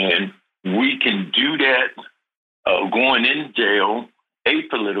 and we can do that going in jail,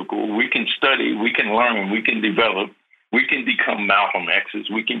 apolitical. We can study, we can learn, we can develop, we can become Malcolm X's,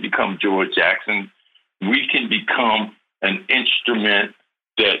 we can become George Jackson, we can become an instrument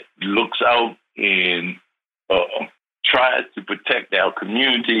that looks out and tries to protect our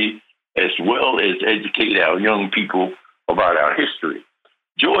community as well as educate our young people about our history.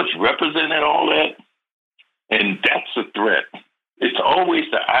 George represented all that, and that's a threat. It's always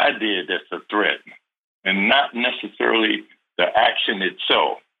the idea that's a threat and not necessarily the action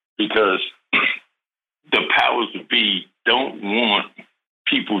itself, because the powers that be don't want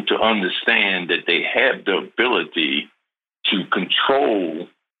people to understand that they have the ability to control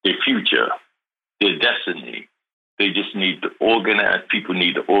their future, their destiny, They just need to organize. People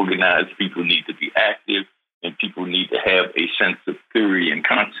need to organize. People need to be active, and people need to have a sense of theory and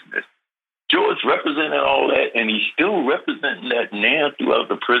consciousness. George represented all that, and he's still representing that now throughout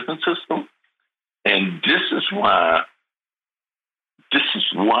the prison system. And this is why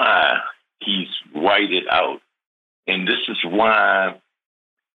he's whited out. And this is why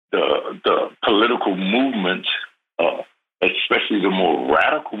the political movements, especially the more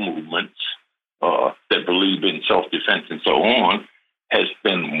radical movements that believe in self-defense and so on, has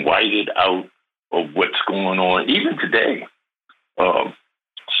been whited out of what's going on even today.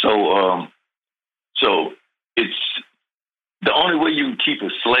 So it's the only way you can keep a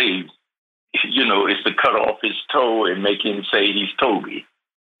slave, is to cut off his toe and make him say he's Toby.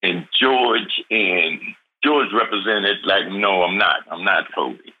 And George represented like, no, I'm not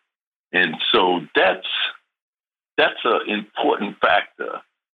Toby. And so that's an important factor.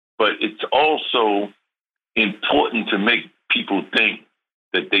 But it's also important to make people think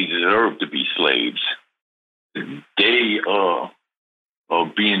that they deserve to be slaves. They are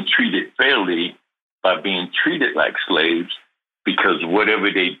being treated fairly by being treated like slaves, because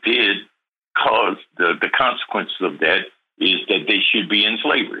whatever they did caused the consequences of that is that they should be in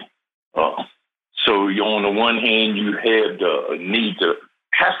slavery. So on the one hand, you have the need to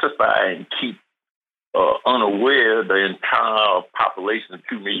pacify and keep unaware the entire population of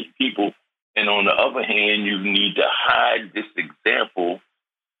 2 million people. And on the other hand, you need to hide this example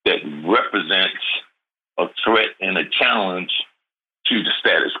that represents a threat and a challenge to the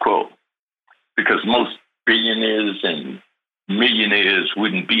status quo. Because most billionaires and millionaires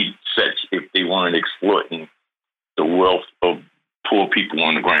wouldn't be such if they weren't exploiting the wealth of poor people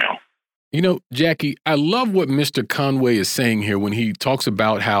on the ground. Jackie, I love what Mr. Conway is saying here when he talks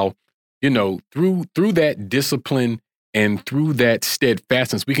about how, through that discipline and through that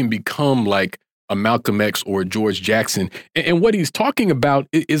steadfastness, we can become like a Malcolm X or a George Jackson. And what he's talking about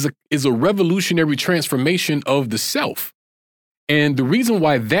is a revolutionary transformation of the self. And the reason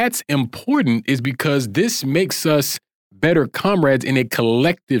why that's important is because this makes us better comrades in a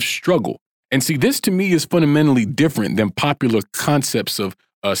collective struggle. And see, this to me is fundamentally different than popular concepts of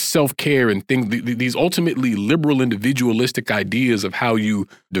self-care and things, these ultimately liberal individualistic ideas of how you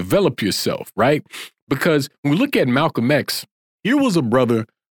develop yourself, right? Because when we look at Malcolm X, here was a brother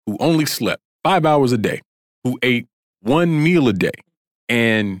who only slept 5 hours a day, who ate 1 meal a day.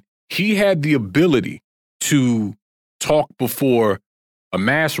 And he had the ability to talk before a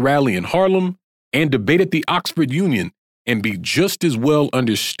mass rally in Harlem and debate at the Oxford Union and be just as well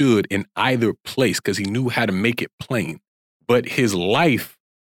understood in either place because he knew how to make it plain. But his life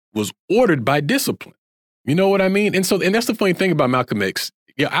was ordered by discipline. You know what I mean? And that's the funny thing about Malcolm X.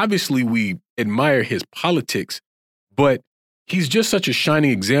 Yeah, obviously we admire his politics, but he's just such a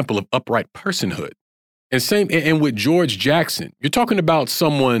shining example of upright personhood. And with George Jackson, you're talking about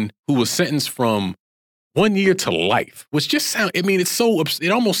someone who was sentenced from 1 year to life, which just sounds,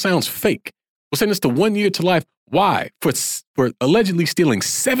 it almost sounds fake. Was sentenced to 1 year to life. Why? For allegedly stealing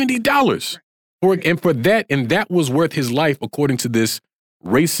 $70 and that was worth his life according to this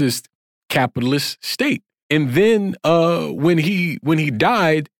racist capitalist state. And then when he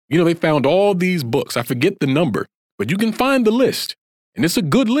died, they found all these books. I forget the number, but you can find the list. And it's a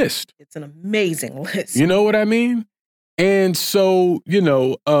good list. It's an amazing list. You know what I mean? And so,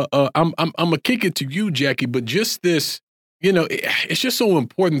 I'm gonna kick it to you, Jackie, but just this, it's just so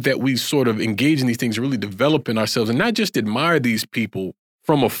important that we sort of engage in these things, really develop in ourselves and not just admire these people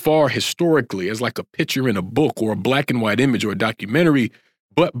from afar historically as like a picture in a book or a black and white image or a documentary,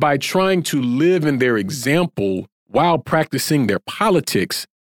 but by trying to live in their example while practicing their politics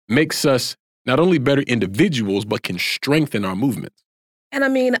makes us not only better individuals, but can strengthen our movements. And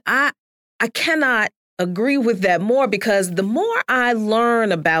I cannot agree with that more, because the more I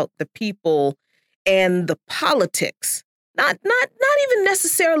learn about the people and the politics, not even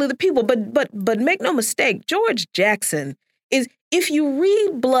necessarily the people, but make no mistake, George Jackson is, if you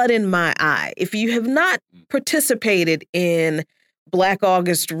read Blood in My Eye, if you have not participated in Black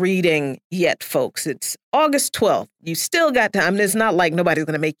August reading yet, folks, it's August 12th. You still got time. It's not like nobody's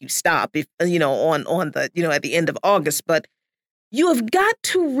going to make you stop if, on the, at the end of August, but you have got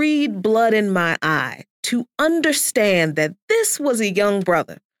to read Blood in My Eye to understand that this was a young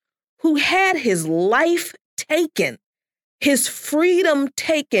brother who had his life taken, his freedom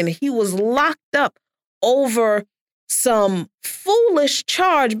taken. He was locked up over some foolish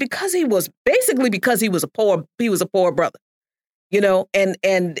charge because he was a poor brother,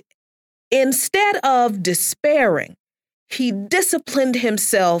 and instead of despairing, he disciplined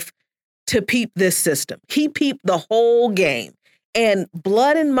himself to peep this system. He peeped the whole game. And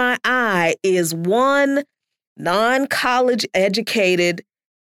Blood in My Eye is one non-college educated,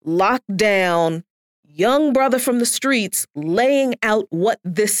 locked down, young brother from the streets laying out what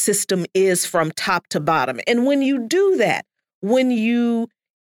this system is from top to bottom. And when you do that, when you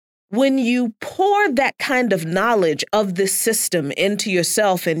pour that kind of knowledge of this system into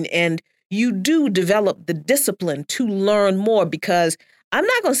yourself and you do develop the discipline to learn more, because I'm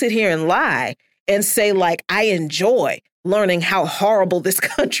not going to sit here and lie and say, like, I enjoy learning how horrible this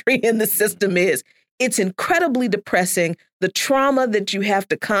country and the system is. It's incredibly depressing. The trauma that you have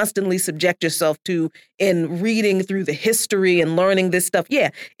to constantly subject yourself to in reading through the history and learning this stuff. Yeah,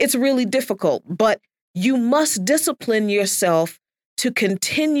 it's really difficult, but you must discipline yourself to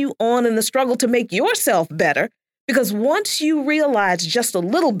continue on in the struggle to make yourself better. Because once you realize just a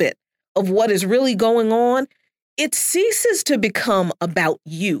little bit of what is really going on, it ceases to become about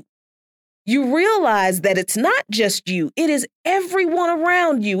you. You realize that it's not just you. It is everyone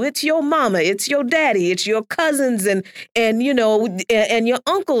around you. It's your mama. It's your daddy. It's your cousins and your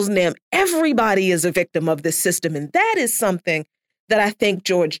uncles and them. Everybody is a victim of this system. And that is something that I think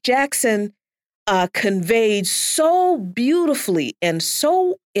George Jackson conveyed so beautifully and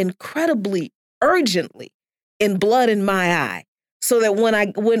so incredibly urgently in Blood in My Eye. So that when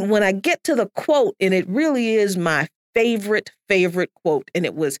I get to the quote, and it really is my favorite quote, and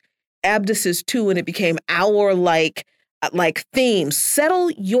it was Abdus's too, and it became our like theme.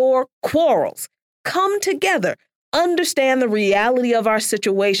 Settle your quarrels. Come together. Understand the reality of our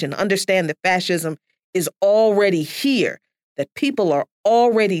situation. Understand that fascism is already here, that people are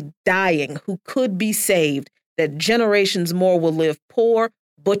already dying who could be saved, that generations more will live poor,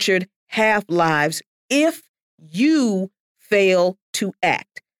 butchered, half lives if you fail to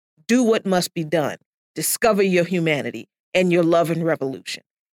act. Do what must be done. Discover your humanity and your love and revolution.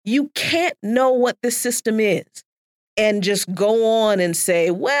 You can't know what this system is and just go on and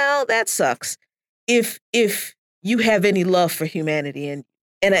say, well, that sucks, if you have any love for humanity. And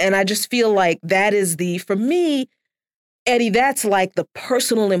I just feel like that is for me, Eddie, that's like the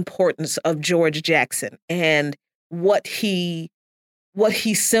personal importance of George Jackson and what he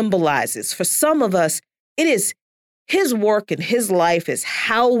symbolizes. For some of us, it is his work and his life is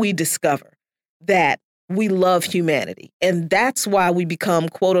how we discover that we love humanity. And that's why we become,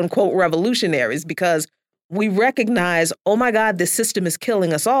 quote unquote, revolutionaries, because we recognize, oh my God, this system is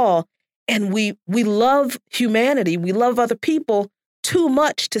killing us all. And we love humanity. We love other people too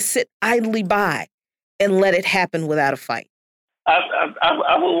much to sit idly by and let it happen without a fight.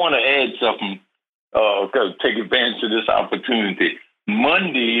 I would want to add something, take advantage of this opportunity.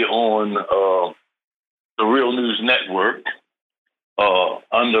 Monday on the Real News Network,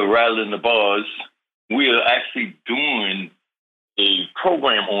 under Rattling the Bars, we are actually doing a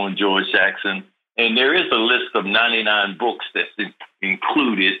program on George Jackson, and there is a list of 99 books that's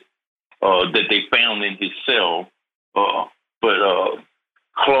included that they found in his cell. But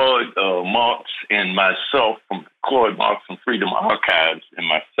Claude Marks and myself, from Claude Marks from Freedom Archives, and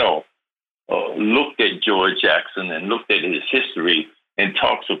myself looked at George Jackson and looked at his history and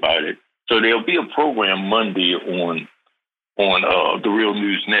talks about it. So there'll be a program Monday on the Real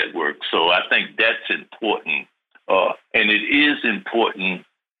News Network. So I think that's important. And it is important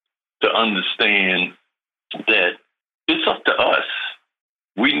to understand that it's up to us.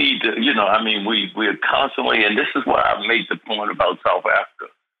 We need to, we're constantly, and this is why I made the point about South Africa.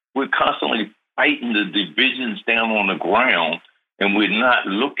 We're constantly fighting the divisions down on the ground, and we're not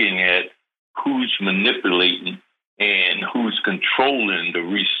looking at who's manipulating and who's controlling the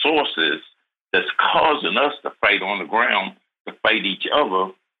resources that's causing us to fight on the ground, to fight each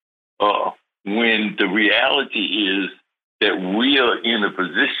other, when the reality is that we are in a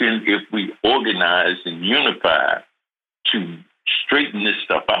position, if we organize and unify, to straighten this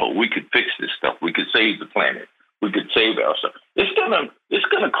stuff out. We could fix this stuff. We could save the planet. We could save ourselves. It's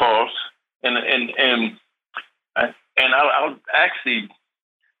gonna cost, and I'll actually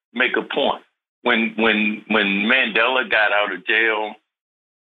make a point. When Mandela got out of jail,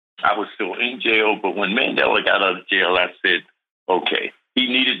 I was still in jail, but when Mandela got out of jail, I said, okay, he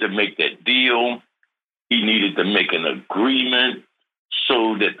needed to make that deal. He needed to make an agreement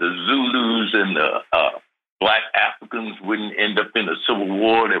so that the Zulus and the Black Africans wouldn't end up in a civil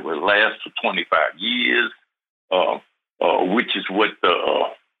war that would last for 25 years, which is what the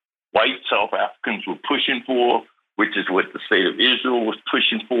white South Africans were pushing for, which is what the state of Israel was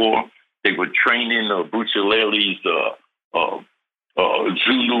pushing for. They were training Buchaleli's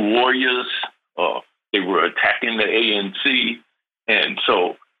Zulu warriors. They were attacking the ANC. And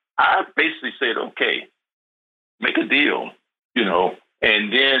so I basically said, okay, make a deal,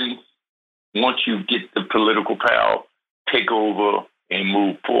 and then once you get the political power, take over and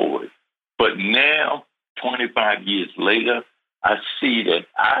move forward. But now 25 years later, I see that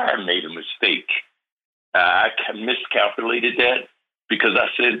I made a mistake. I miscalculated that because I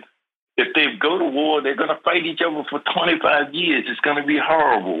said, if they go to war, they're going to fight each other for 25 years. It's going to be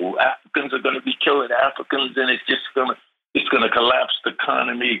horrible. Africans are going to be killing Africans, and it's going to collapse the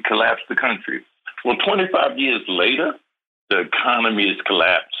economy, collapse the country. Well, 25 years later, the economy has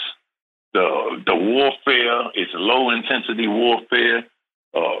collapsed. The warfare is low-intensity warfare.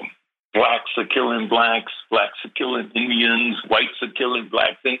 Blacks are killing blacks. Blacks are killing Indians. Whites are killing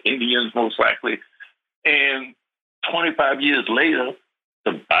blacks and Indians, most likely. And 25 years later,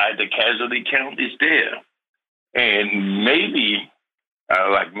 the casualty count is there. And maybe,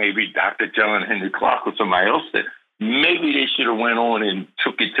 maybe Dr. John Henry Clark or somebody else said, maybe they should have went on and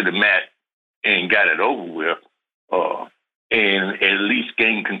took it to the mat and got it over with, and at least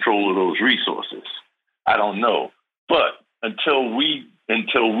gain control of those resources. I don't know. But until we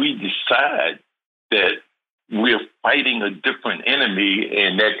decide that we're fighting a different enemy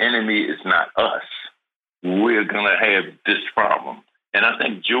and that enemy is not us, we're going to have this problem. And I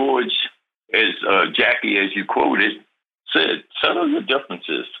think George, as Jackie, as you quoted, said, settle your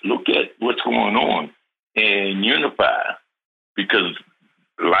differences. Look at what's going on and unify, because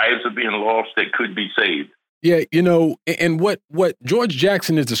lives are being lost that could be saved. Yeah, and what George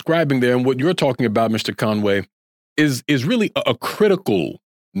Jackson is describing there and what you're talking about, Mr. Conway, is really a critical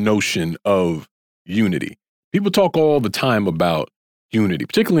notion of unity. People talk all the time about unity,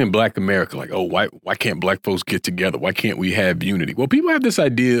 particularly in Black America, like, oh, why can't Black folks get together? Why can't we have unity? Well, people have this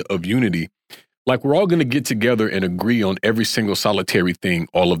idea of unity, like we're all going to get together and agree on every single solitary thing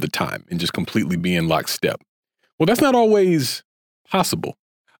all of the time and just completely be in lockstep. Well, that's not always possible.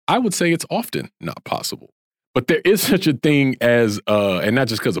 I would say it's often not possible. But there is such a thing as, and not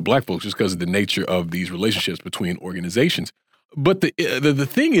just because of Black folks, just because of the nature of these relationships between organizations. But the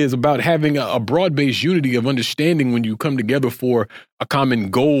thing is about having a broad-based unity of understanding when you come together for a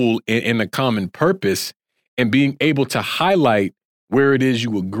common goal and a common purpose, and being able to highlight where it is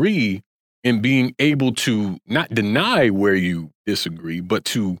you agree and being able to not deny where you disagree, but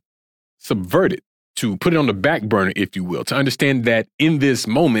to subvert it, to put it on the back burner, if you will, to understand that in this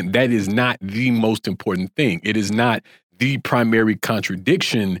moment, that is not the most important thing. It is not the primary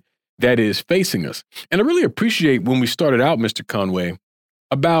contradiction that is facing us. And I really appreciate when we started out, Mr. Conway,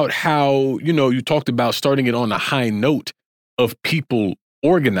 about how, you talked about starting it on a high note of people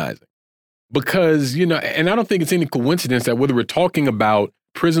organizing. Because, and I don't think it's any coincidence that whether we're talking about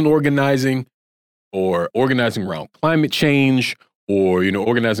prison organizing or organizing around climate change or,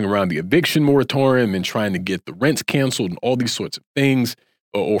 organizing around the eviction moratorium and trying to get the rents canceled and all these sorts of things,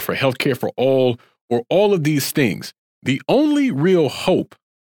 or for healthcare for all, or all of these things, the only real hope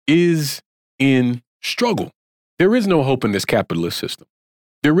is in struggle. There is no hope in this capitalist system.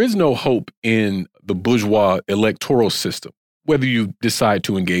 There is no hope in the bourgeois electoral system, whether you decide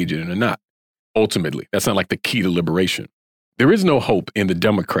to engage in it or not. Ultimately, that's not like the key to liberation. There is no hope in the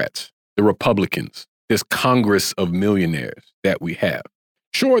Democrats, the Republicans, this Congress of millionaires that we have.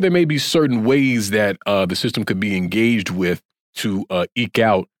 Sure, there may be certain ways that the system could be engaged with to eke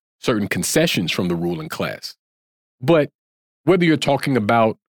out certain concessions from the ruling class. But whether you're talking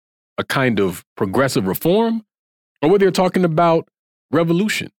about a kind of progressive reform or whether you're talking about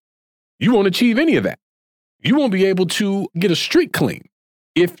revolution, you won't achieve any of that. You won't be able to get a street clean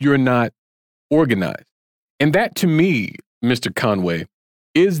if you're not organized. And that, to me, Mr. Conway,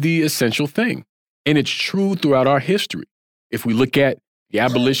 is the essential thing. And it's true throughout our history. If we look at the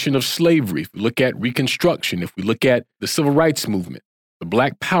abolition of slavery, if we look at Reconstruction, if we look at the Civil Rights Movement, the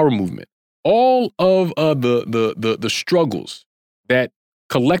Black Power Movement, all of the struggles that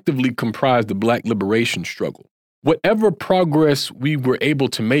collectively comprise the Black liberation struggle, whatever progress we were able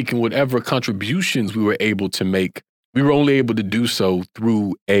to make and whatever contributions we were able to make, we were only able to do so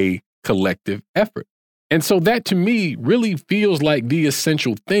through a collective effort. And so that, to me, really feels like the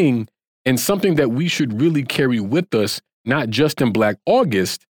essential thing and something that we should really carry with us, not just in Black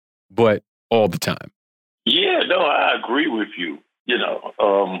August, but all the time. Yeah, no, I agree with you,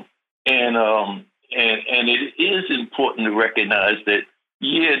 and it is important to recognize that,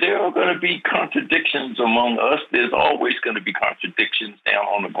 yeah, there are going to be contradictions among us. There's always going to be contradictions down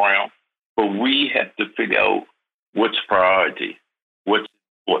on the ground, but we have to figure out what's priority, what's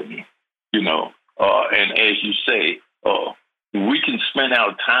important, and as you say, we can spend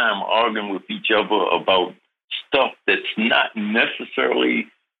our time arguing with each other about stuff that's not necessarily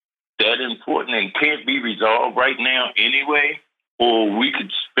that important and can't be resolved right now anyway, or we could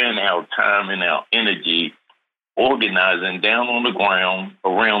spend our time and our energy organizing down on the ground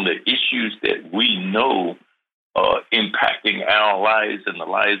around the issues that we know impacting our lives and the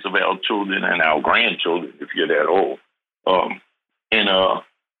lives of our children and our grandchildren, if you're that old.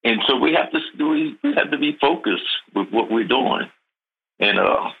 And so we have to be focused with what we're doing, and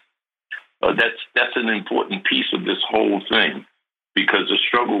that's an important piece of this whole thing, because the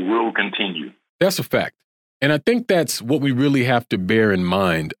struggle will continue. That's a fact. And I think that's what we really have to bear in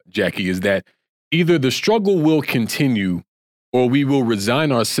mind, Jackie, is that either the struggle will continue or we will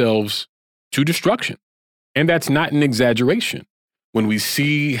resign ourselves to destruction. And that's not an exaggeration. When we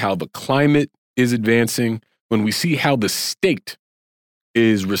see how the climate is advancing, when we see how the state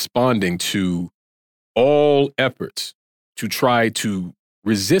is responding to all efforts to try to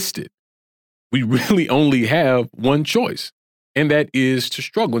resist it, we really only have one choice, and that is to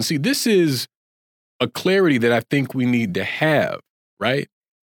struggle. And see, this is a clarity that I think we need to have, right?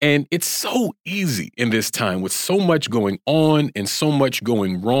 And it's so easy in this time with so much going on and so much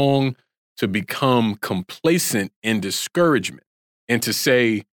going wrong to become complacent in discouragement and to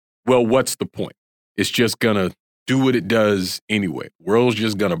say, well, what's the point? It's just going to do what it does anyway. The world's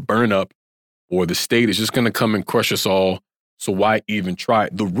just going to burn up, or the state is just going to come and crush us all. So why even try?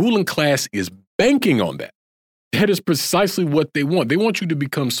 The ruling class is banking on that. That is precisely what they want. They want you to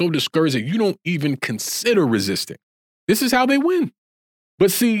become so discouraged that you don't even consider resisting. This is how they win.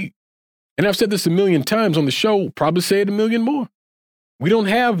 But see, and I've said this a million times on the show, probably say it a million more. We don't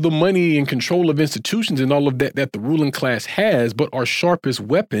have the money and control of institutions and all of that that the ruling class has, but our sharpest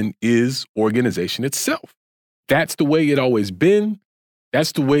weapon is organization itself. That's the way it always been.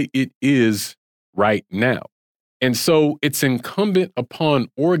 That's the way it is right now. And so it's incumbent upon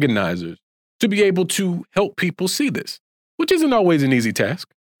organizers to be able to help people see this, which isn't always an easy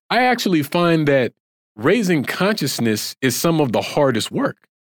task. I actually find that raising consciousness is some of the hardest work.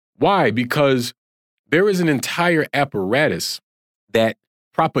 Why? Because there is an entire apparatus that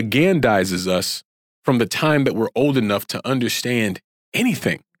propagandizes us from the time that we're old enough to understand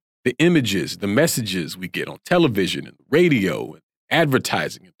anything. The images, the messages we get on television and radio and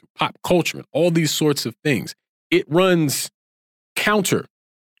advertising and through pop culture and all these sorts of things. It runs counter,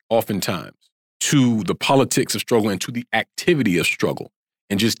 oftentimes, to the politics of struggle and to the activity of struggle,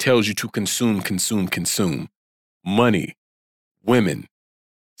 and just tells you to consume money, women,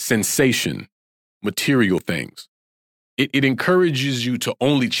 sensation, material things. It encourages you to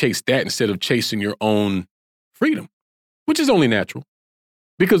only chase that instead of chasing your own freedom, which is only natural,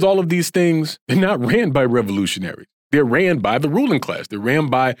 because all of these things are not ran by revolutionaries. They're ran by the ruling class. They're ran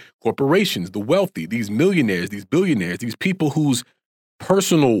by corporations, the wealthy, these millionaires, these billionaires, these people whose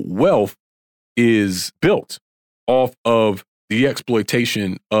personal wealth is built off of the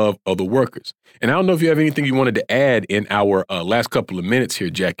exploitation of other workers. And I don't know if you have anything you wanted to add in our last couple of minutes here,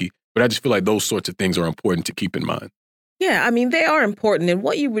 Jackie, but I just feel like those sorts of things are important to keep in mind. Yeah, I mean, they are important. And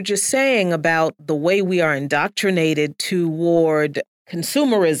what you were just saying about the way we are indoctrinated toward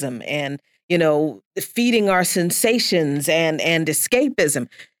consumerism and, feeding our sensations and escapism.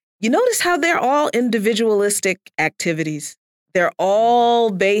 You notice how they're all individualistic activities. They're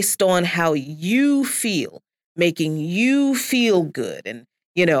all based on how you feel, making you feel good and,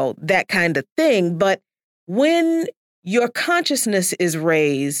 that kind of thing. But when your consciousness is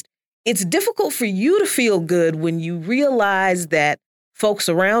raised, it's difficult for you to feel good when you realize that folks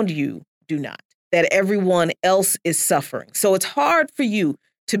around you do not, that everyone else is suffering. So it's hard for you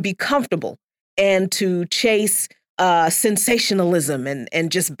to be comfortable and to chase sensationalism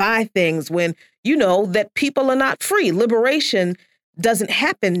and just buy things when you know that people are not free. Liberation doesn't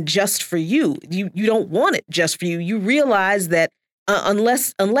happen just for you. You don't want it just for you. You realize that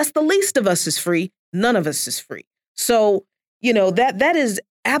unless the least of us is free, none of us is free. So, that is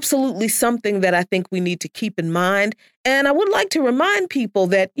absolutely something that I think we need to keep in mind. And I would like to remind people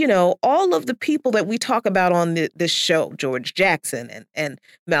that, all of the people that we talk about on this show, George Jackson and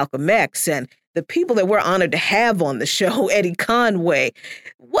Malcolm X, and the people that we're honored to have on the show, Eddie Conway,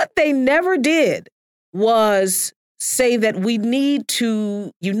 what they never did was say that we need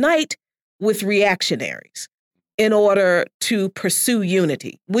to unite with reactionaries in order to pursue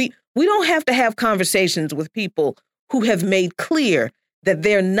unity. We don't have to have conversations with people who have made clear that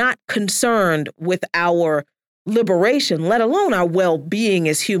they're not concerned with our liberation, let alone our well-being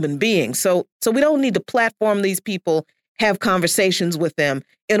as human beings. So we don't need to platform these people, have conversations with them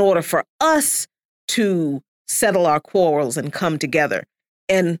in order for us to settle our quarrels and come together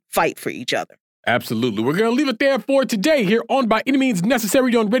and fight for each other. Absolutely. We're going to leave it there for today here on By Any Means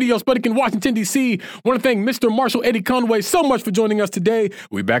Necessary on Radio Sputnik in Washington, D.C. I want to thank Mr. Marshall Eddie Conway so much for joining us today.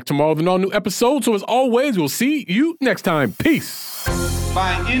 We'll be back tomorrow with an all-new episode. So as always, we'll see you next time. Peace.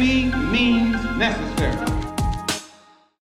 By any means necessary.